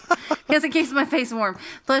warms up. Because it keeps my face warm.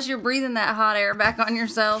 Plus, you're breathing that hot air back on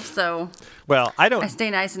yourself, so I stay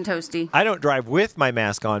nice and toasty. I don't drive with my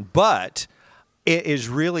mask on, but it is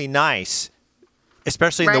really nice,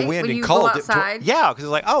 especially in the wind when and you cold. Go outside. Yeah, because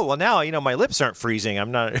it's like, oh, well, now, my lips aren't freezing.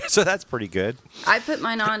 I'm not, so that's pretty good. I put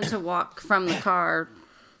mine on to walk from the car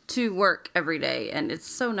to work every day, and it's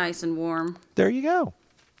so nice and warm. There you go.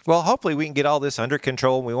 Well, hopefully we can get all this under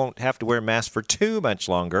control and we won't have to wear masks for too much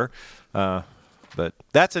longer. But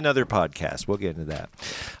that's another podcast. We'll get into that.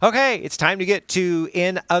 Okay, it's time to get to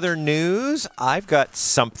In Other News. I've got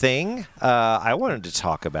something I wanted to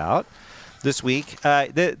talk about this week.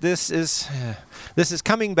 This is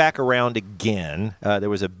coming back around again. There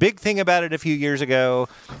was a big thing about it a few years ago,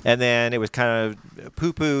 and then it was kind of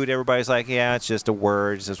poo-pooed. Everybody's like, yeah, it's just a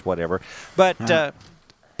word, it's just whatever. But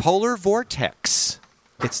polar vortex.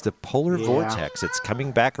 It's the polar vortex. It's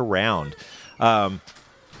coming back around.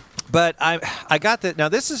 But I got that. Now,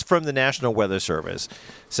 this is from the National Weather Service.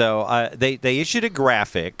 So they issued a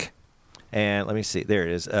graphic, and let me see. There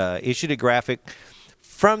it is. Issued a graphic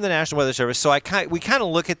from the National Weather Service. So we kind of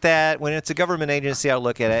look at that. When it's a government agency, I'll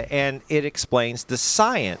look at it, and it explains the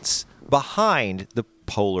science behind the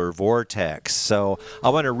polar vortex. So I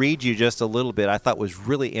want to read you just a little bit. I thought was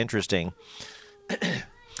really interesting.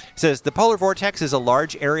 It says, the polar vortex is a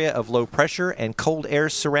large area of low pressure and cold air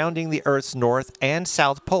surrounding the Earth's north and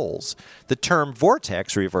south poles. The term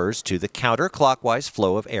vortex refers to the counterclockwise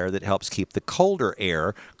flow of air that helps keep the colder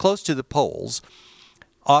air close to the poles.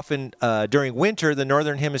 Often during winter, the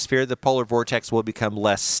northern hemisphere, the polar vortex will become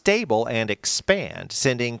less stable and expand,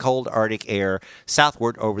 sending cold Arctic air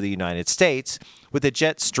southward over the United States with a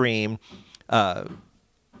jet stream. The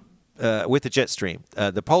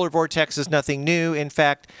polar vortex is nothing new. In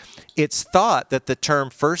fact, it's thought that the term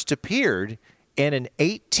first appeared in an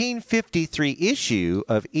 1853 issue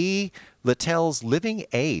of E. Littell's Living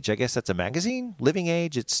Age. I guess that's a magazine? Living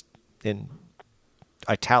Age. It's in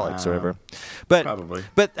italics or whatever. But, probably.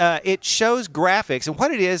 But it shows graphics. And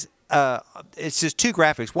what it is, it's just two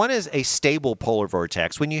graphics. One is a stable polar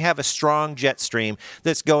vortex. When you have a strong jet stream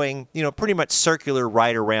that's going, pretty much circular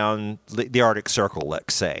right around the Arctic Circle,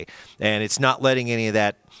 let's say, and it's not letting any of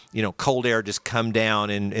that, cold air just come down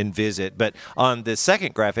and visit. But on the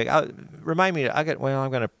second graphic, remind me, I'm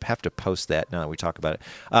going to have to post that now that we talk about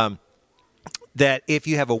it. That if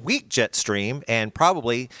you have a weak jet stream and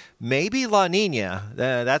maybe La Nina,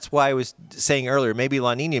 that's why I was saying earlier, maybe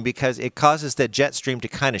La Nina, because it causes that jet stream to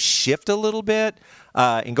kind of shift a little bit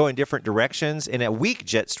and go in different directions. And a weak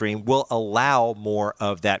jet stream will allow more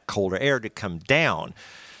of that colder air to come down.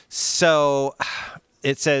 So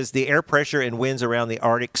it says the air pressure and winds around the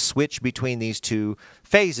Arctic switch between these two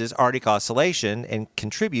phases, Arctic oscillation, and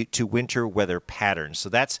contribute to winter weather patterns. So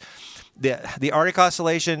that's the Arctic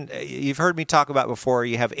oscillation. You've heard me talk about before.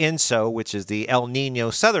 You have ENSO, which is the El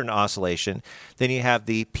Nino Southern Oscillation. Then you have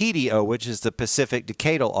the PDO, which is the Pacific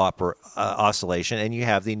Decadal Oscillation. And you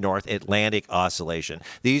have the North Atlantic Oscillation.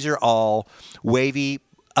 These are all wavy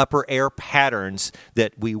upper air patterns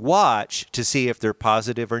that we watch to see if they're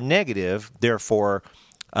positive or negative. Therefore,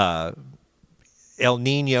 El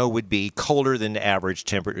Nino would be colder than average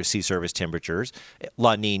sea surface temperatures.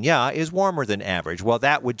 La Nina is warmer than average. Well,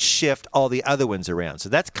 that would shift all the other ones around. So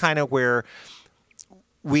that's kind of where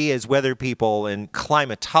we as weather people and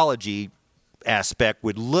climatology aspect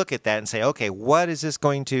would look at that and say, okay, what is this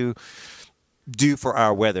going to do for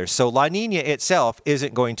our weather? So La Nina itself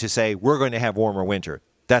isn't going to say we're going to have warmer winter.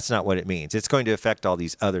 That's not what it means. It's going to affect all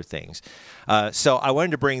these other things. So I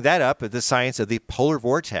wanted to bring that up, the science of the polar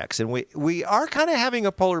vortex. And we are kind of having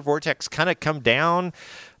a polar vortex kind of come down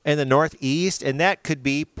in the northeast, and that could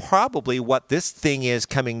be probably what this thing is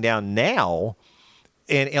coming down now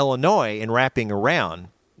in Illinois and wrapping around.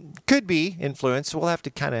 Could be influence. We'll have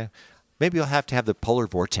to maybe we'll have to have the polar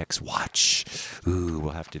vortex watch. Ooh,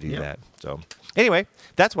 we'll have to do that. So anyway,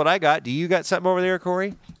 that's what I got. Do you got something over there,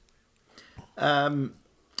 Corey?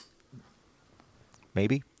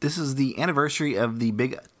 Maybe. This is the anniversary of the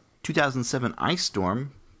big 2007 ice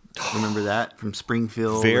storm Remember that from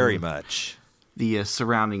Springfield? Very and much. the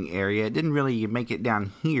surrounding area. It didn't really make it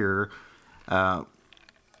down here.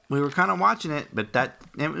 We were kind of watching it, but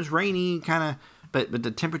it was rainy, kind of. But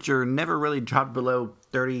the temperature never really dropped below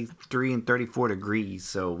 33 and 34 degrees.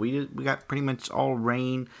 So we got pretty much all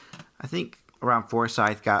rain. I think around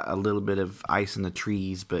Forsyth got a little bit of ice in the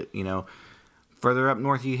trees, but further up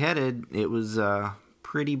north you headed, it was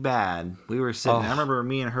pretty bad. We were sitting. I remember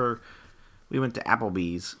me and her. We went to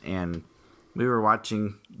Applebee's and we were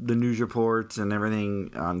watching the news reports and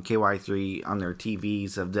everything on KY3 on their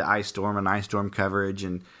TVs of the ice storm and ice storm coverage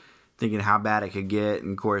and thinking how bad it could get.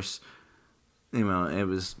 And of course, it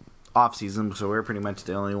was off season, so we were pretty much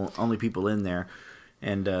the only people in there.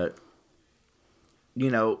 And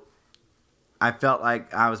I felt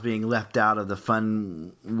like I was being left out of the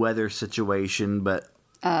fun weather situation, but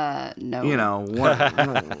no.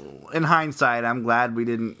 In hindsight, I'm glad we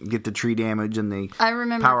didn't get the tree damage and the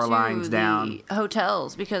power lines down. The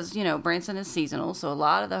hotels, because Branson is seasonal, so a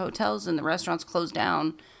lot of the hotels and the restaurants close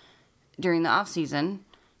down during the off season,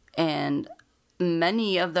 and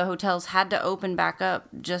many of the hotels had to open back up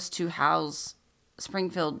just to house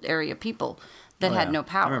Springfield area people that had no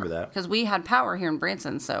power. I remember that because we had power here in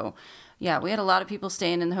Branson, so yeah, we had a lot of people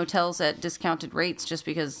staying in the hotels at discounted rates just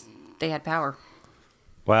because they had power.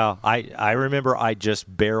 Well, I remember I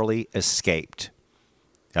just barely escaped.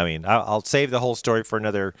 I mean, I'll save the whole story for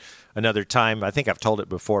another time. I think I've told it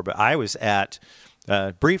before, but I was at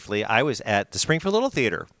the Springfield Little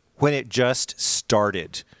Theater when it just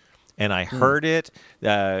started, and I heard it.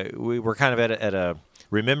 We were kind of at a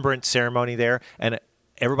remembrance ceremony there, and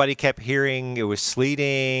everybody kept hearing it was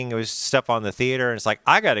sleeting. It was stuff on the theater, and it's like,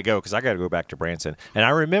 I got to go because I got to go back to Branson. And I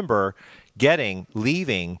remember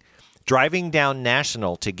driving down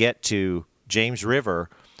National to get to James River,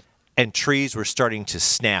 and trees were starting to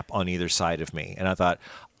snap on either side of me. And I thought,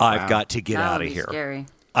 I've got to get out of here. Scary.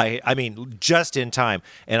 I mean, just in time.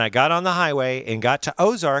 And I got on the highway and got to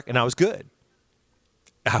Ozark, and I was good.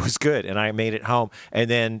 And I made it home. And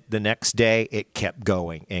then the next day, it kept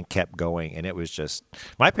going. And it was just,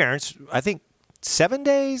 my parents, I think 7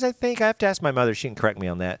 days, I have to ask my mother. She can correct me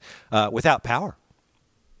on that, without power.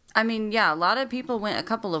 I mean, yeah, a lot of people went a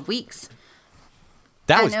couple of weeks.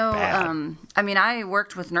 That was bad. I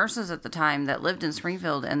worked with nurses at the time that lived in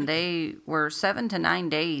Springfield, and they were 7 to 9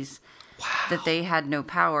 days that they had no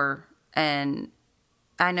power. And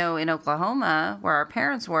I know in Oklahoma, where our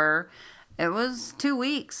parents were, it was 2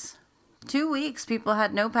 weeks. 2 weeks, people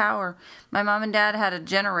had no power. My mom and dad had a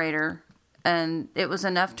generator, and it was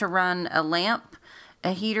enough to run a lamp,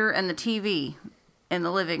 a heater, and the TV in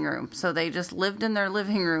the living room. So they just lived in their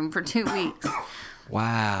living room for 2 weeks.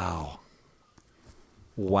 Wow.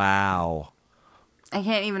 I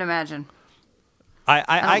can't even imagine.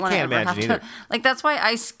 I can't imagine either. That's why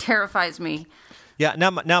ice terrifies me. Yeah.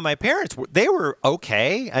 Now my parents, they were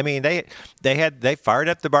okay. I mean, they fired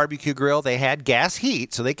up the barbecue grill. They had gas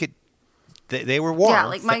heat, so they were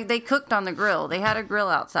warm. Yeah, they cooked on the grill. They had a grill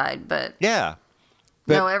outside, but yeah.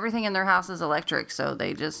 No, everything in their house is electric, so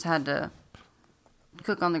they just had to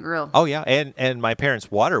cook on the grill. Oh yeah, and my parents'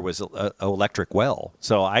 water was a electric well.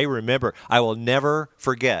 So I remember, I will never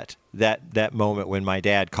forget that moment when my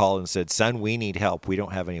dad called and said, "Son, we need help. We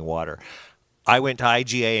don't have any water." I went to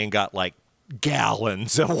IGA and got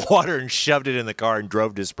gallons of water and shoved it in the car and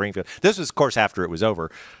drove to Springfield. This was, of course, after it was over.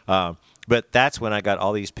 But that's when I got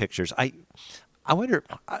all these pictures. I wonder,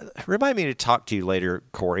 remind me to talk to you later,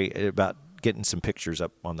 Corey, about getting some pictures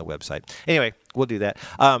up on the website. Anyway, we'll do that.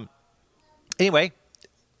 Anyway,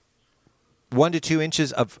 1 to 2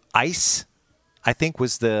 inches of ice, I think,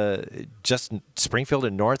 was just Springfield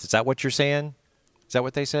and north. Is that what you're saying? Is that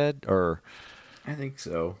what they said? Or I think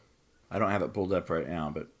so. I don't have it pulled up right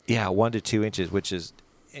now, but yeah, 1 to 2 inches, which is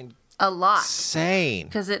a lot. Insane.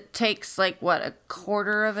 Because it takes a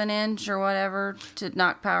quarter of an inch or whatever to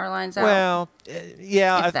knock power lines out. Well,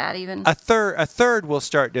 yeah, if that even a third will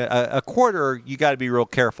start. A quarter, you got to be real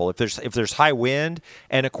careful. If there's high wind,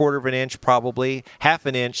 and a quarter of an inch, probably half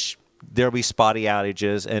an inch, there'll be spotty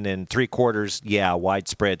outages, and then 3/4, yeah,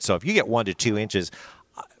 widespread. So if you get 1 to 2 inches,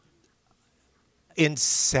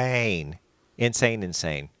 insane.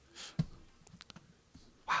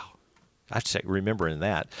 Wow, I have to say, remembering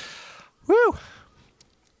that. Woo!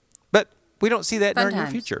 But we don't see that in our near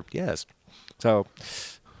future. Yes. So,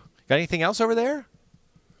 got anything else over there?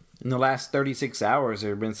 In the last 36 hours,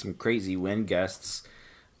 there have been some crazy wind gusts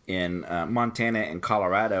in Montana and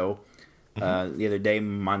Colorado. Mm-hmm. The other day,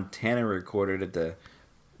 Montana recorded at the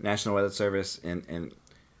National Weather Service in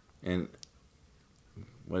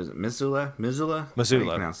what is it? Missoula? How do you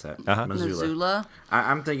Missoula. pronounce that? Uh-huh. Missoula.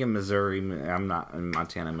 I'm thinking Missouri. I'm not in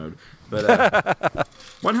Montana mode. But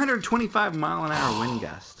 125 mile an hour wind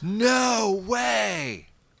gust. No way.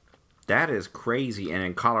 That is crazy. And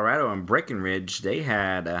in Colorado and Breckenridge, they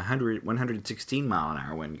had 116 mile an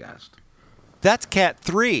hour wind gust. That's Cat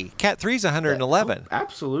 3. Cat 3 is 111.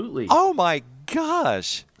 Absolutely. Oh my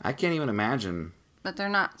gosh. I can't even imagine. But they're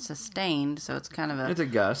not sustained, so it's kind of It's a a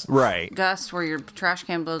gust. Right. gust where your trash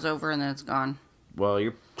can blows over and then it's gone. Well,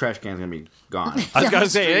 your trash can's going to be gone. I was going Down to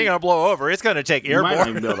say, it ain't going to blow over. It's going to take You might not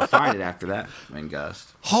even airborne. be able to find it after that wind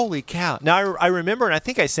gust. Holy cow. Now, I remember, and I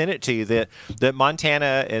think I sent it to you, that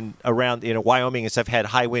Montana and around Wyoming and stuff had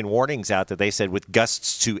high wind warnings out that they said with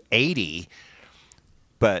gusts to 80.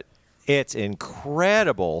 But it's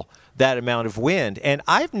incredible, that amount of wind. And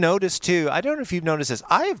I've noticed, too, I don't know if you've noticed this,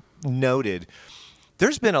 I've noted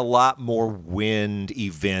there's been a lot more wind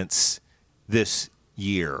events this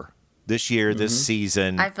year. This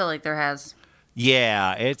season. I feel like there has.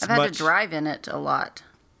 Yeah, it's I've had much. to drive in it a lot.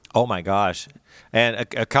 Oh my gosh! And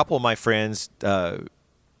a couple of my friends at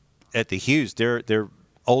the Hughes, their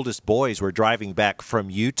oldest boys were driving back from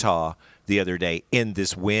Utah the other day in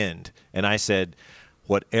this wind, and I said,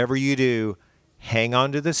 "Whatever you do, hang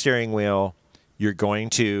on to the steering wheel. You're going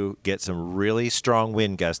to get some really strong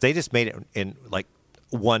wind gusts." They just made it in like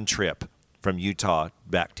one trip from Utah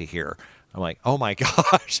back to here. I'm like, oh my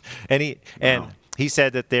gosh! And he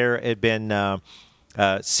said that there had been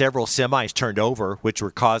several semis turned over, which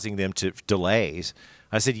were causing them to delays.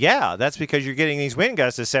 I said, yeah, that's because you're getting these wind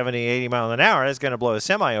gusts of 70, 80 miles an hour. That's going to blow a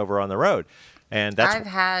semi over on the road. And that's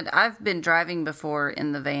I've been driving before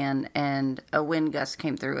in the van and a wind gust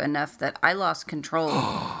came through enough that I lost control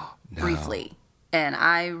briefly. And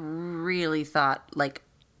I really thought like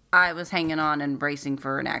I was hanging on and bracing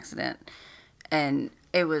for an accident. And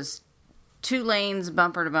it was 2 lanes,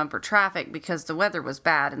 bumper to bumper traffic because the weather was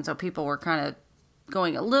bad. And so people were kind of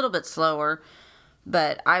going a little bit slower.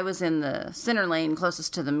 But I was in the center lane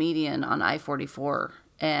closest to the median on I-44.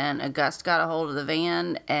 And a gust got a hold of the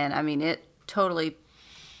van. And I mean, it totally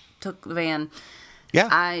took the van. yeah.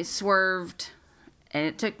 I swerved. And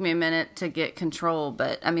it took me a minute to get control.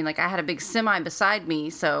 But I mean, like I had a big semi beside me.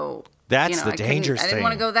 So That's the dangerous I didn't thing.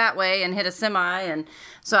 want to go that way and hit a semi. And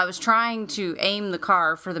so I was trying to aim the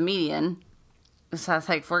car for the median. So I was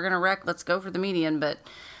like, if we're going to wreck, let's go for the median. But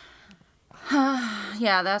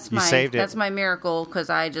yeah, that's saved it. that's my miracle because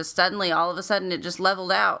I just suddenly, all of a sudden, it just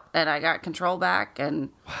leveled out and I got control back. And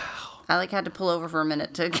I like had to pull over for a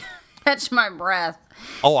minute to catch my breath.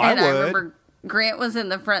 Oh, I and would. I remember Grant was in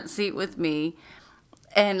the front seat with me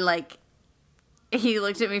and like, he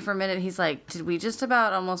looked at me for a minute. He's like, did we just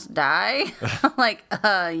about almost die? I'm like,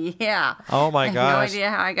 yeah. Oh, my I have gosh. no idea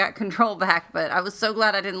how I got control back, but I was so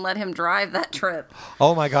glad I didn't let him drive that trip.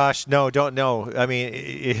 Oh my gosh, no, don't know. I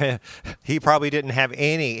mean, he probably didn't have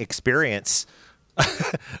any experience.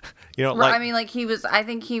 I mean, like I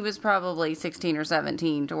think he was probably 16 or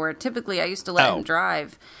 17 to where typically I used to let him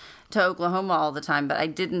drive to Oklahoma all the time, but I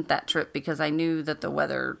didn't that trip because I knew that the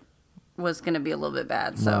weather was going to be a little bit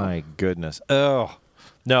bad. So My goodness. Oh,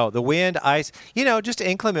 no, the wind, ice, just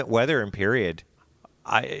inclement weather and period.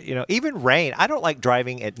 Even rain. I don't like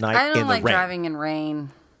driving at night I in don't the like rain. driving in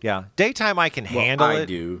rain. Yeah. Daytime I can handle I it.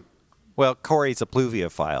 do. Well, Corey's a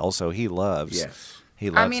pluviophile, so he loves. Yes.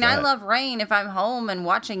 He loves I mean, that. I love rain if I'm home and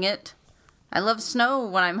watching it. I love snow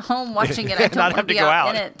when I'm home watching it. I don't Not want have to be to go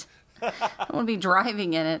out in out. it. I don't want to be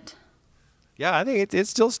driving in it. Yeah, I think it's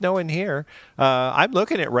still snowing here. I'm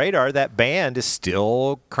looking at radar. That band is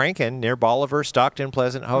still cranking near Bolivar, Stockton,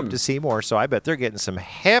 Pleasant Hope to Seymour. So I bet they're getting some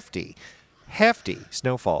hefty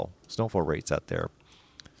snowfall rates out there.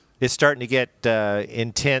 It's starting to get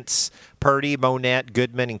intense. Purdy, Monette,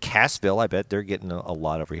 Goodman, and Cassville. I bet they're getting a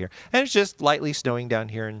lot over here. And it's just lightly snowing down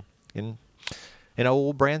here in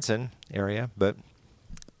old Branson area. But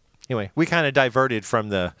anyway, we kind of diverted from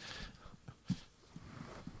the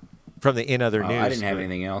in other news. I didn't have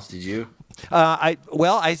anything else. Did you? I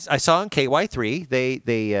saw on KY3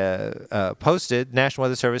 they posted, National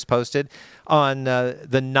Weather Service posted on the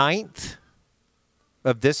 9th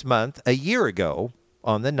of this month, a year ago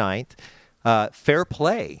on the 9th, Fair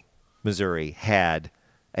Play, Missouri had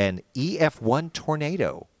an EF1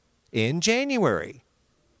 tornado in January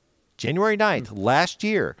 9th last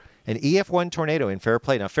year. An EF1 tornado in Fair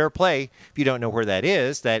Play. Now, Fair Play, if you don't know where that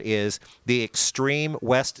is the extreme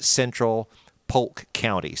west central Polk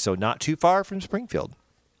County. So not too far from Springfield.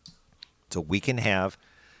 So we can have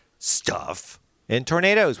stuff in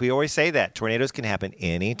tornadoes. We always say that. Tornadoes can happen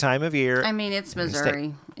any time of year. I mean, it's Any state.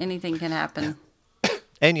 Missouri. Anything can happen.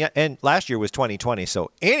 And last year was 2020,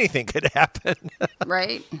 so anything could happen.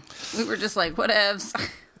 Right? We were just like, whatevs.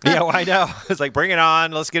 Yeah, well, I know. It's like, bring it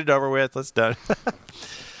on. Let's get it over with. Let's done.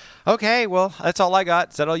 Okay, well, that's all I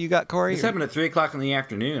got. Is that all you got, Corey? This happened at 3 o'clock in the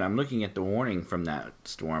afternoon. I'm looking at the warning from that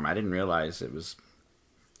storm. I didn't realize it was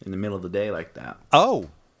in the middle of the day like that. Oh,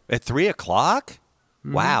 at 3 o'clock?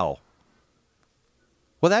 Wow.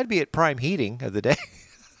 Well, that'd be at prime heating of the day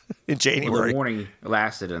in Well, January. the warning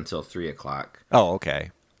lasted until 3 o'clock. Oh,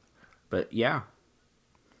 okay. But yeah,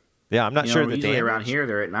 Yeah, I'm not sure that usually they around here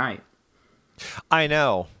they're at night. I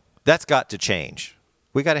know. That's got to change.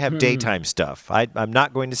 We got to have daytime stuff. I'm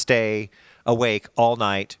not going to stay awake all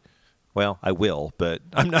night. Well, I will, but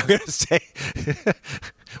I'm not going to stay.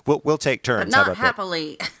 We'll take turns. But How not about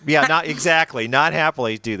happily. that? Yeah, not exactly. Not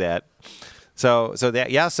happily do that. So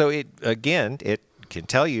that, yeah, so it can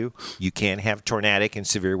tell you can have tornadic and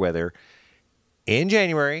severe weather in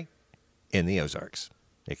January in the Ozarks.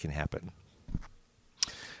 It can happen.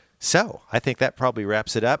 So I think that probably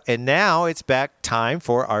wraps it up. And now it's back time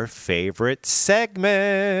for our favorite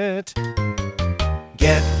segment.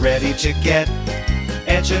 Get ready to get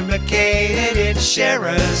educated in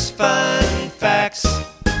Shara's Fun Facts.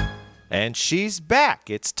 And she's back.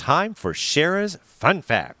 It's time for Shara's Fun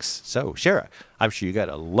Facts. So, Shara, I'm sure you got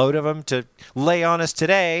a load of them to lay on us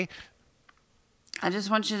today. I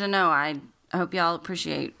just want you to know, I hope y'all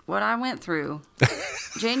appreciate what I went through.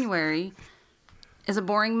 January is a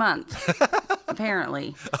boring month,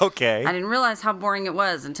 apparently. Okay. I didn't realize how boring it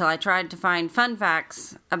was until I tried to find fun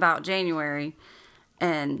facts about January.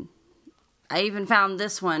 And I even found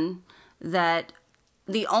this one, that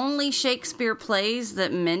the only Shakespeare plays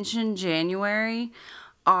that mention January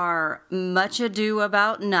are Much Ado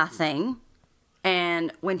About Nothing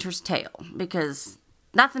and Winter's Tale, because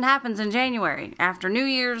nothing happens in January. After New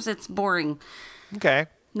Year's, it's boring. Okay.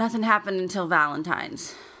 Nothing happened until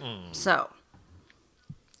Valentine's. So,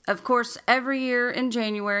 of course, every year in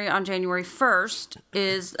January, on January 1st,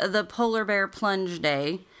 is the Polar Bear Plunge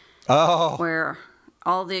Day, Oh. where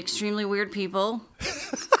all the extremely weird people,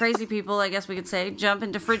 crazy people, I guess we could say, jump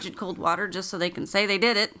into frigid cold water just so they can say they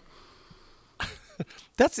did it.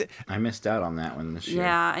 That's it. I missed out on that one this year.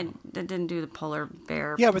 Yeah, I didn't do the polar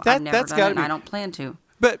bear. Yeah, but I've never that's done gotta it, and be- I don't plan to.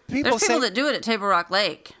 But people There's say people that do it at Table Rock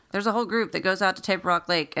Lake. There's a whole group that goes out to Table Rock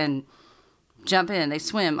Lake and jump in. They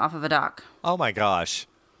swim off of a dock. oh my gosh.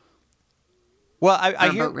 Well, I Or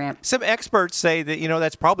a hear boat ramp. some experts say that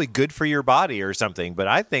that's probably good for your body or something, but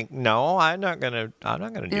I think no, I'm not gonna do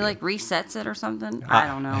It it. like resets it or something. I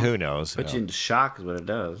don't know. Who knows? Put you into shock is what it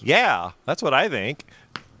does. Yeah, that's what I think.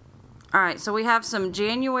 All right, so we have some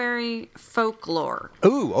January folklore.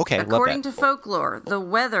 Ooh, okay. According love to folklore, the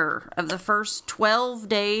weather of the first 12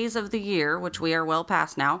 days of the year, which we are well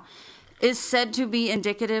past now, is said to be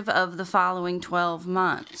indicative of the following 12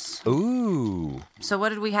 months. that. Ooh. So what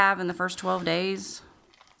did we have in the first 12 days?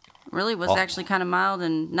 Really was actually kind of mild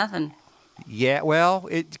and nothing. Yeah, well,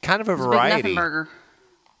 it's kind of a It was a big variety. nothing burger.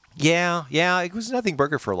 Yeah, it was nothing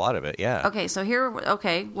burger for a lot of it. Yeah. Okay, so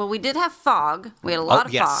well, we did have fog. We had a lot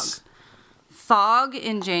of yes. fog. Fog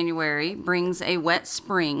in January brings a wet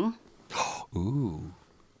spring. Ooh.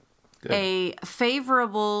 Good. A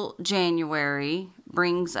favorable January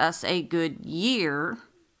brings us a good year.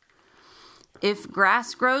 If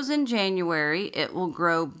grass grows in January, it will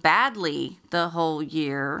grow badly the whole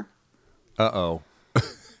year. Uh-oh.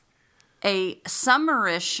 A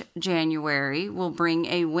summerish January will bring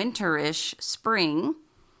a winterish spring.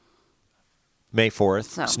 May 4th,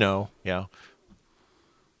 So. snow. Yeah.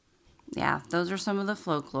 Yeah, those are some of the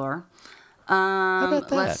folklore. How about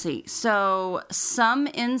that? Let's see. So, some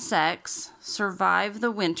insects survive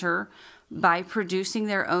the winter by producing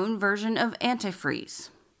their own version of antifreeze.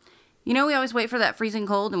 We always wait for that freezing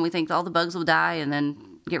cold and we think all the bugs will die and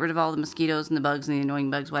then get rid of all the mosquitoes and the bugs and the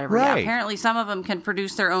annoying bugs, whatever. Yeah, Right. apparently some of them can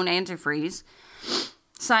produce their own antifreeze.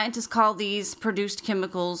 Scientists call these produced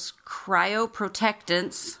chemicals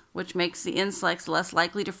cryoprotectants, which makes the insects less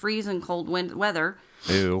likely to freeze in cold weather.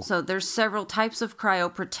 Ew. So there's several types of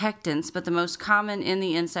cryoprotectants, but the most common in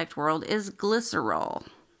the insect world is glycerol.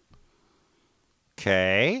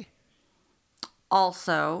 Okay.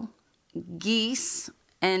 Also, geese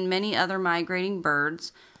and many other migrating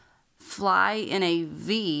birds fly in a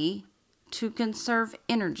V to conserve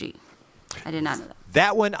energy. I did not know that.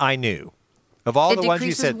 That one I knew. Of all It the ones you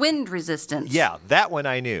decreases said, wind resistance. yeah, that one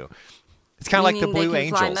I knew. It's kind of like the meaning Blue they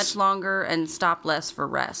can fly much Angels. longer and stop less for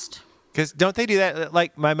rest. Because don't they do that?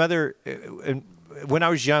 Like my mother, when I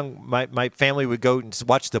was young, my family would go and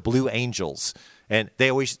watch the Blue Angels, and they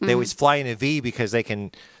always fly in a V because they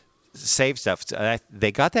can save stuff.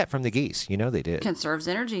 They got that from the geese. They did. Conserves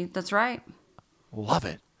energy. That's right. Love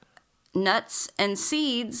it. Nuts and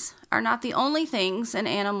seeds are not the only things an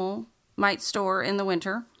animal might store in the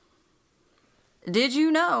winter. Did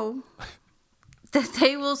you know that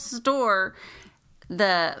they will store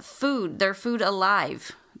their food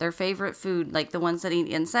alive? Their favorite food, like the ones that eat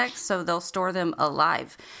insects, so they'll store them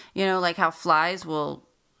alive. You know, like how flies will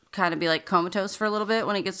kind of be like comatose for a little bit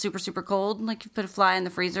when it gets super, super cold. Like you put a fly in the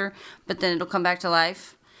freezer, but then it'll come back to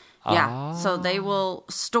life. Yeah, so they will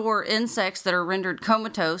store insects that are rendered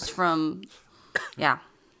comatose from,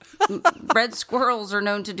 Red squirrels are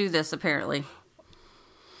known to do this, apparently.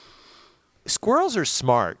 Squirrels are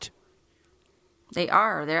smart. They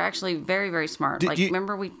are. They're actually very, very smart.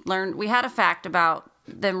 Remember we had a fact about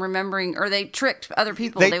them remembering, or they tricked other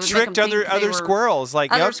people. They would tricked make them other squirrels.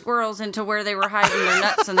 Other squirrels into where they were hiding their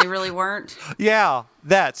nuts and they really weren't. Yeah,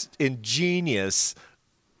 that's ingenious.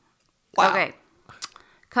 Wow. Okay.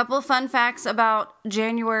 Couple of fun facts about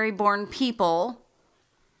January-born people.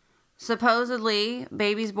 Supposedly,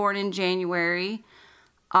 babies born in January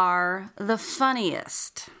are the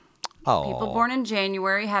funniest. Oh. People born in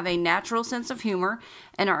January have a natural sense of humor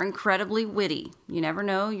and are incredibly witty. You never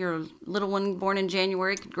know, your little one born in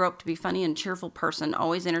January could grow up to be a funny and cheerful person,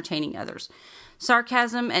 always entertaining others.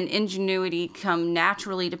 Sarcasm and ingenuity come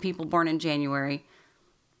naturally to people born in January.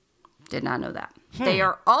 Did not know that. They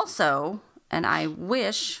are also... and I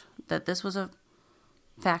wish that this was a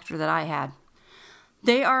factor that I had.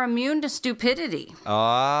 They are immune to stupidity.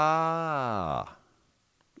 Ah.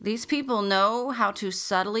 These people know how to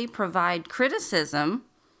subtly provide criticism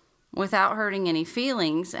without hurting any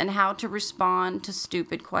feelings and how to respond to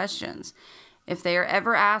stupid questions. If they are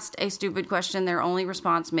ever asked a stupid question, their only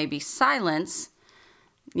response may be silence.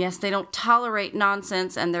 Yes, they don't tolerate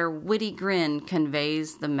nonsense, and their witty grin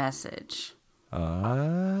conveys the message.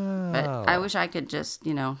 Oh. But I wish I could just,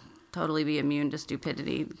 totally be immune to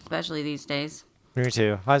stupidity, especially these days. Me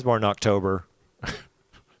too. I was born in October.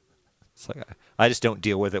 It's like I just don't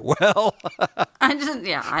deal with it well.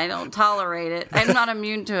 I don't tolerate it. I'm not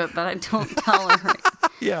immune to it, but I don't tolerate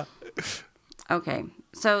it. Yeah. Okay.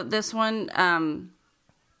 So this one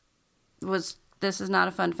this is not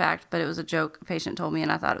a fun fact, but it was a joke a patient told me,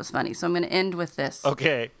 and I thought it was funny. So I'm going to end with this.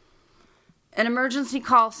 Okay. An emergency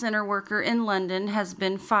call center worker in London has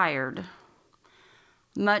been fired,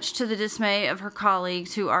 much to the dismay of her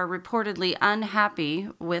colleagues who are reportedly unhappy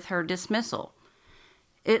with her dismissal.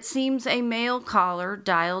 It seems a male caller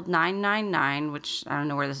dialed 999, which I don't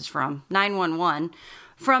know where this is from, 911,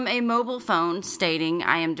 from a mobile phone stating,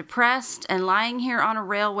 "I am depressed and lying here on a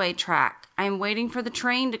railway track. I am waiting for the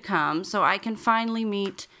train to come so I can finally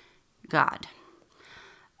meet God."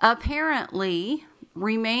 Apparently,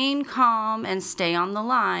 remain calm and stay on the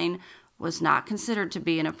line was not considered to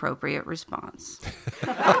be an appropriate response.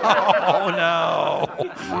 Oh, no.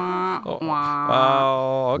 Wah, wah.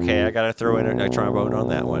 Oh, okay. I got to throw in a trombone on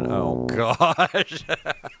that one. Oh, gosh.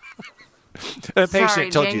 A patient Sorry,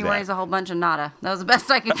 told you January's that. a whole bunch of nada. That was the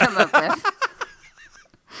best I could come up with.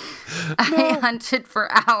 I hunted for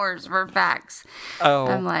hours for facts. Oh.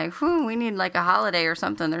 I'm like, we need like a holiday or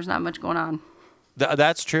something. There's not much going on.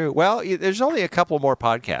 That's true. Well, there's only a couple more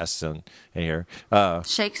podcasts in here.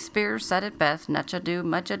 Shakespeare said it best, much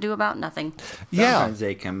ado about nothing. Yeah. Valentine's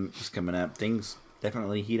Day is coming up. Things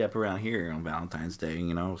definitely heat up around here on Valentine's Day,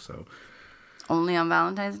 so. Only on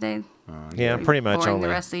Valentine's Day? Yeah, pretty much Boring only.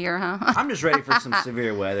 the rest of the year, huh? I'm just ready for some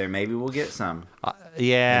severe weather. Maybe we'll get some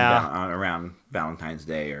around Valentine's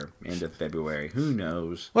Day or end of February. Who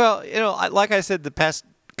knows? Well, like I said the past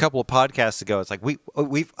couple of podcasts ago, it's like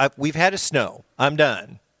we've had a snow. I'm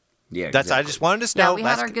done. Yeah, I just wanted to snow. Yeah, we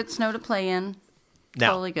had our good snow to play in.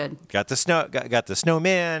 Now, Totally good. Got the snow. Got the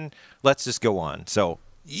snowman. Let's just go on. So Time for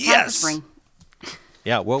yes. spring.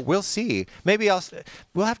 Yeah, well, we'll see. Maybe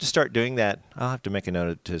we'll have to start doing that. I'll have to make a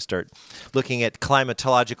note to start looking at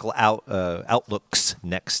climatological outlooks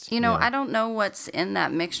next. I don't know what's in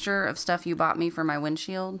that mixture of stuff you bought me for my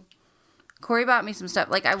windshield. Corey bought me some stuff.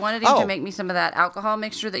 Like, I wanted him to make me some of that alcohol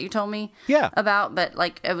mixture that you told me about. But,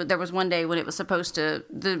 there was one day when it was supposed to...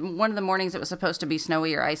 one of the mornings it was supposed to be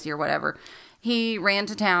snowy or icy or whatever. He ran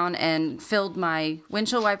to town and filled my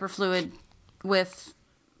windshield wiper fluid with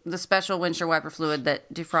the special windshield wiper fluid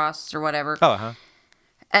that defrosts or whatever. Oh, huh.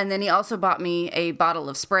 And then he also bought me a bottle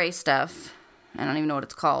of spray stuff. I don't even know what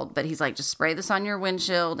it's called. But he's like, just spray this on your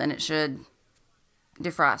windshield and it should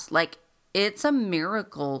defrost. Like... It's a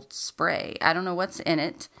miracle spray. I don't know what's in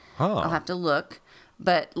it. Huh. I'll have to look.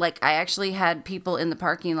 But, I actually had people in the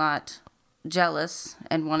parking lot jealous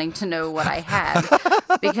and wanting to know what I had.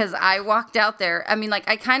 Because I walked out there. I mean,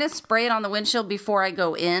 I kind of spray it on the windshield before I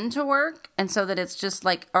go in to work. And so that it's just,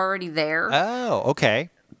 already there. Oh,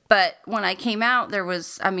 okay. But when I came out, there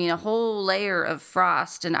was, a whole layer of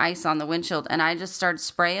frost and ice on the windshield, and I just started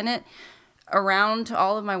spraying it around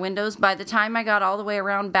all of my windows. By the time I got all the way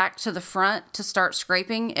around back to the front to start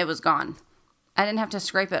scraping, it was gone. I didn't have to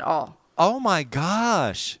scrape it all. Oh my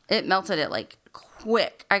gosh. It melted it like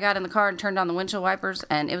quick. I got in the car and turned on the windshield wipers,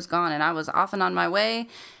 and it was gone, and I was off and on my way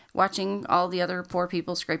watching all the other poor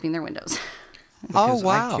people scraping their windows. Because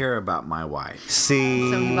wow. I care about my wife. See.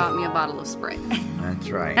 So he bought me a bottle of spray. That's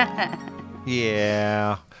right.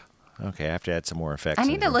 Yeah. Okay, I have to add some more effects. I in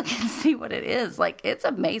need to here. look and see what it is. Like, it's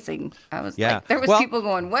amazing. I was Yeah. like, there was Well- people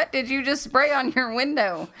going, what did you just spray on your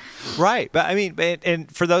window? Right, but I mean,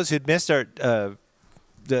 and for those who'd missed our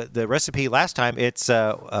the recipe last time, it's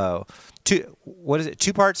two. What is it?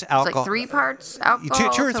 2 parts It's alcohol. like 3 parts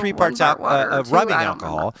alcohol. Two or to 3 1 parts part water, or of 2, rubbing I don't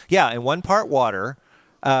alcohol. remember. Yeah, and 1 part water,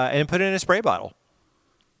 and put it in a spray bottle.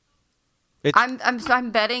 I'm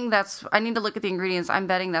betting that's. I need to look at the ingredients. I'm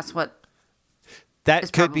betting that's what. That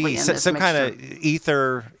It's could probably be in this some kind of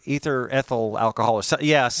ether ethyl alcohol or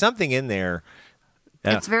something in there.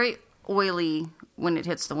 Yeah. It's very oily when it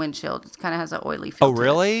hits the windshield. It kind of has an oily feel. Oh, to it.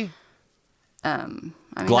 really? Not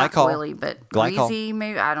Glycol. oily, but Glycol. greasy.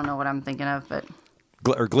 Maybe I don't know what I'm thinking of, but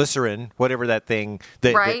Or glycerin, whatever that thing.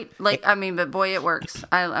 right. But boy, it works.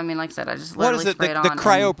 I mean, like I said, I just What literally is it? spray The it on. and-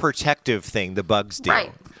 cryoprotective thing the bugs do.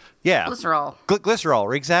 Right. Yeah. Glycerol.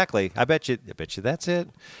 Glycerol, exactly. I bet you that's it.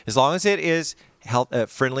 As long as it is health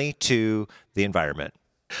friendly to the environment.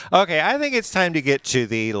 Okay, I think it's time to get to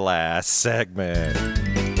the last segment.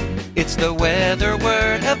 It's the weather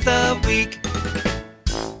word of the week.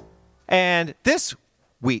 And this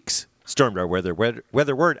week's Stormdar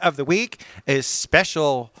weather word of the week is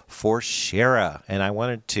special for Shara. And I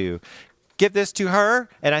wanted to give this to her,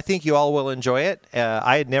 and I think you all will enjoy it.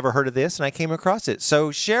 I had never heard of this, and I came across it. So,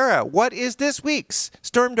 Shara, what is this week's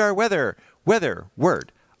Stormdar weather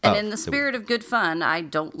word? And in the spirit of good fun, I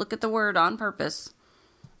don't look at the word on purpose.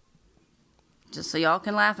 Just so y'all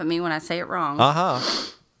can laugh at me when I say it wrong.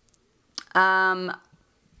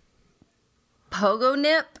 Pogo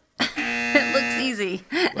nip. It looks easy.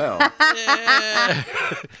 Well,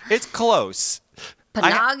 It's close.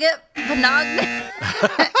 Panogip.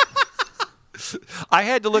 I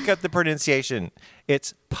had to look up the pronunciation.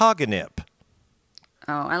 It's Pogonip.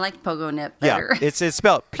 Oh, I like pogo nip Yeah, better. it's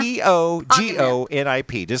spelled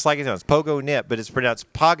Pogonip, just like it sounds. Pogo nip, but it's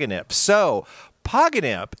pronounced Pogonip. So,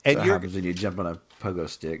 Pogonip, and what you're happens when you jump on a pogo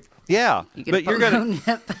stick? You get but a you're pogo gonna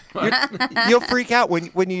nip. you'll freak out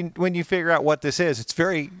when you figure out what this is. It's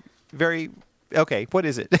very okay. What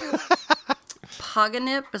is it?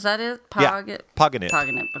 Pogonip, is that it? Yeah, Pogonip.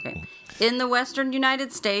 Pogonip, okay. In the western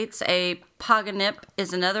United States, a pogonip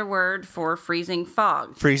is another word for freezing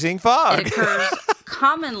fog. Freezing fog. It occurs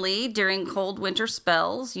commonly during cold winter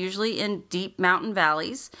spells, usually in deep mountain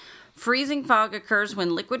valleys. Freezing fog occurs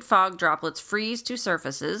when liquid fog droplets freeze to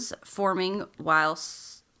surfaces, forming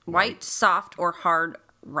white, soft, or hard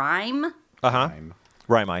rime.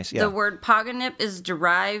 Rime ice. Yeah. The word pogonip is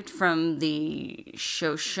derived from the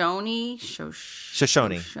Shoshone It's an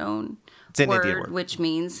word, Indian word. which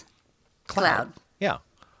means cloud. Yeah.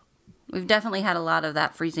 We've definitely had a lot of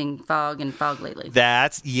that freezing fog and fog lately.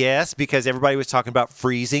 Yes, because everybody was talking about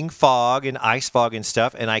freezing fog and ice fog and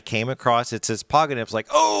stuff, and I came across it says Pogonip. It's like,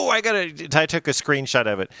 I took a screenshot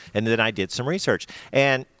of it, and then I did some research,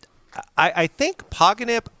 and I think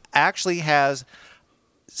Pogonip actually has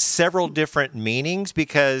several different meanings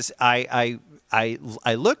because I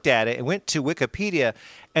looked at it and went to Wikipedia,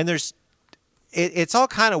 and it's all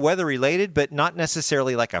kind of weather related, but not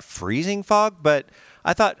necessarily like a freezing fog. But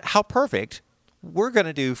I thought, how perfect. We're going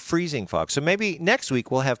to do freezing fog. So maybe next week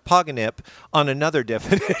we'll have Pogonip on another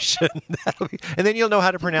definition. And then you'll know how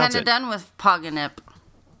to pronounce Kind it. of done with pogonip.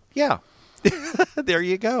 Yeah. There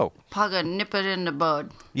you go. Pogonip it in the bud.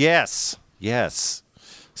 Yes.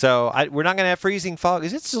 So we're not going to have freezing fog.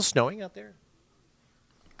 Is it still snowing out there?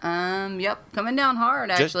 Yep, coming down hard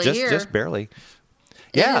actually here. Just barely.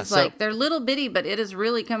 It Yeah, is like they're little bitty, but it is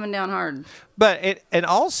really coming down hard. But and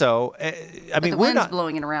also, I But mean, the we're wind's not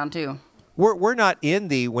blowing it around too. we're not in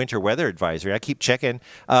the winter weather advisory. I keep checking.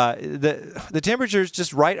 The temperature is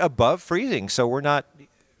just right above freezing, so we're not.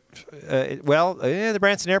 The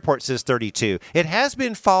Branson Airport says 32. It has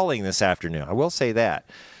been falling this afternoon. I will say that.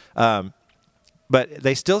 But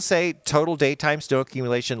they still say total daytime snow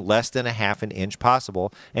accumulation less than a half an inch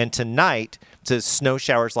possible. And tonight, it says snow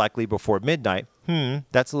showers likely before midnight.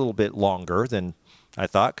 That's a little bit longer than I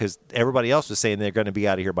thought because everybody else was saying they're going to be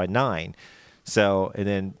out of here by 9. So,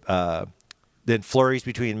 and then flurries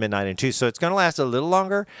between midnight and 2. So it's going to last a little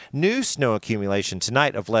longer. New snow accumulation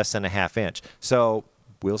tonight of less than a half inch. So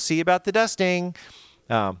we'll see about the dusting.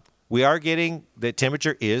 We are getting the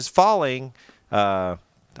temperature is falling. I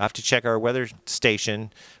have to check our weather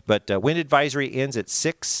station, but wind advisory ends at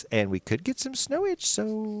 6, and we could get some snowage.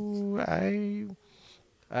 So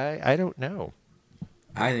I don't know.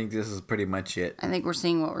 I think this is pretty much it. I think we're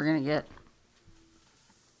seeing what we're going to get.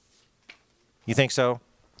 You think so?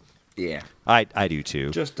 Yeah. I do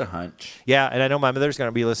too. Just a hunch. Yeah, and I know my mother's going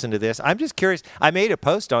to be listening to this. I'm just curious. I made a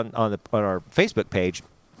post on our Facebook page.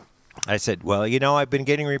 I said, well, I've been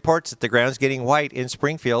getting reports that the ground's getting white in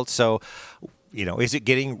Springfield. So, is it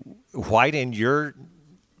getting white in your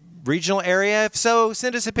regional area? If so,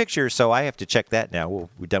 send us a picture. So I have to check that now.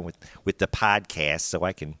 We're done with the podcast, so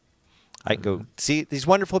I can go see these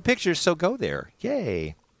wonderful pictures. So go there.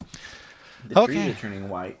 Yay. The trees are turning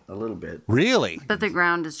white a little bit. Really? But the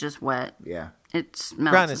ground is just wet. Yeah. It smells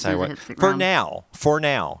Ground as soon as inside it hits the for ground.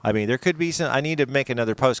 now. I mean, there could be some. I need to make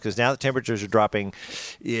another post because now the temperatures are dropping.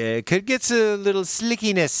 Yeah, it could get a little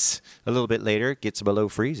slickiness a little bit later. It gets below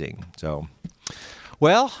freezing. So,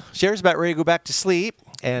 well, Cher's about ready to go back to sleep,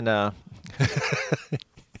 and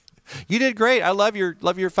you did great. I love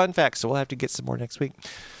your fun facts. So we'll have to get some more next week.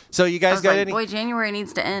 So you I guys was got like, any? boy, January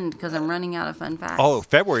needs to end because I'm running out of fun facts. Oh,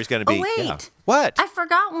 February's going to be. Oh, wait. Yeah. What? I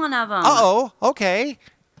forgot one of them. Oh, okay.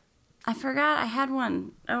 I forgot I had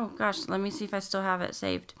one. Oh, gosh. Let me see if I still have it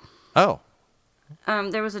saved. Oh.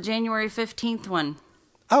 There was a January 15th one.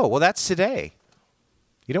 Oh, well, that's today.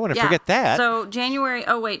 You don't want to forget that. So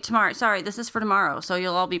tomorrow. Sorry, this is for tomorrow, so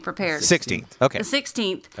you'll all be prepared. 16th. Okay. The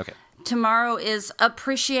 16th. Okay. Tomorrow is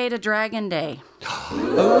Appreciate a Dragon Day.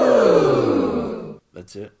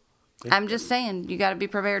 That's it. I'm just saying, you got to be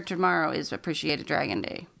prepared. Tomorrow is Appreciate a Dragon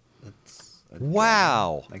Day.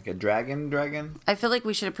 Wow. Like a dragon? I feel like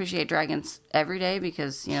we should appreciate dragons every day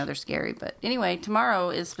because, they're scary. But anyway, tomorrow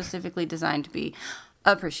is specifically designed to be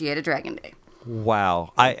Appreciate a Dragon Day.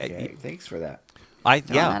 Wow. Okay, thanks for that. Throwing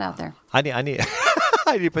that out there. I need I need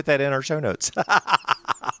to put that in our show notes.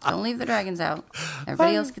 Don't leave the dragons out.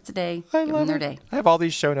 Everybody else gets a day. Give them their day. I have all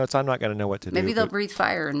these show notes. I'm not going to know what to do. Maybe they'll breathe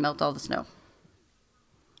fire and melt all the snow.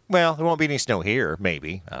 Well, there won't be any snow here.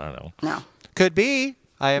 Maybe. I don't know. No. Could be.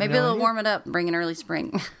 I have Maybe no they'll idea. warm it up and bring an early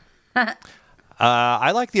spring.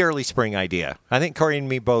 I like the early spring idea. I think Corey and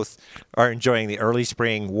me both are enjoying the early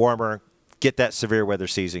spring, warmer, get that severe weather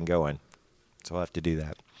season going. So we'll have to do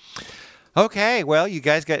that. Okay. Well, you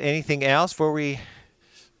guys got anything else before we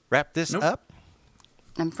wrap this up?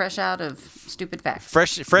 I'm fresh out of stupid facts.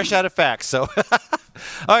 Fresh out of facts. So,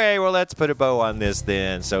 okay, well, let's put a bow on this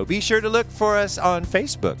then. So be sure to look for us on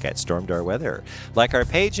Facebook at Stormdar Weather. Like our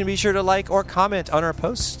page and be sure to like or comment on our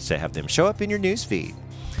posts to have them show up in your newsfeed.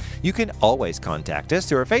 You can always contact us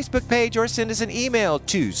through our Facebook page or send us an email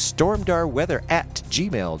to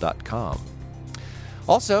stormdarweather@gmail.com.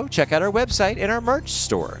 Also, check out our website and our merch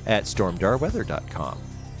store at stormdarweather.com.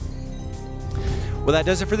 Well, that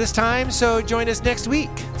does it for this time, so join us next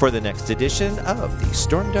week for the next edition of the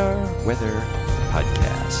Stormdar Weather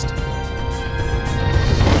Podcast.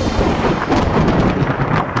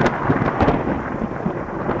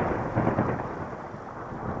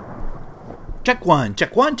 Check one.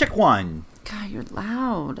 God, you're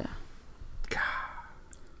loud.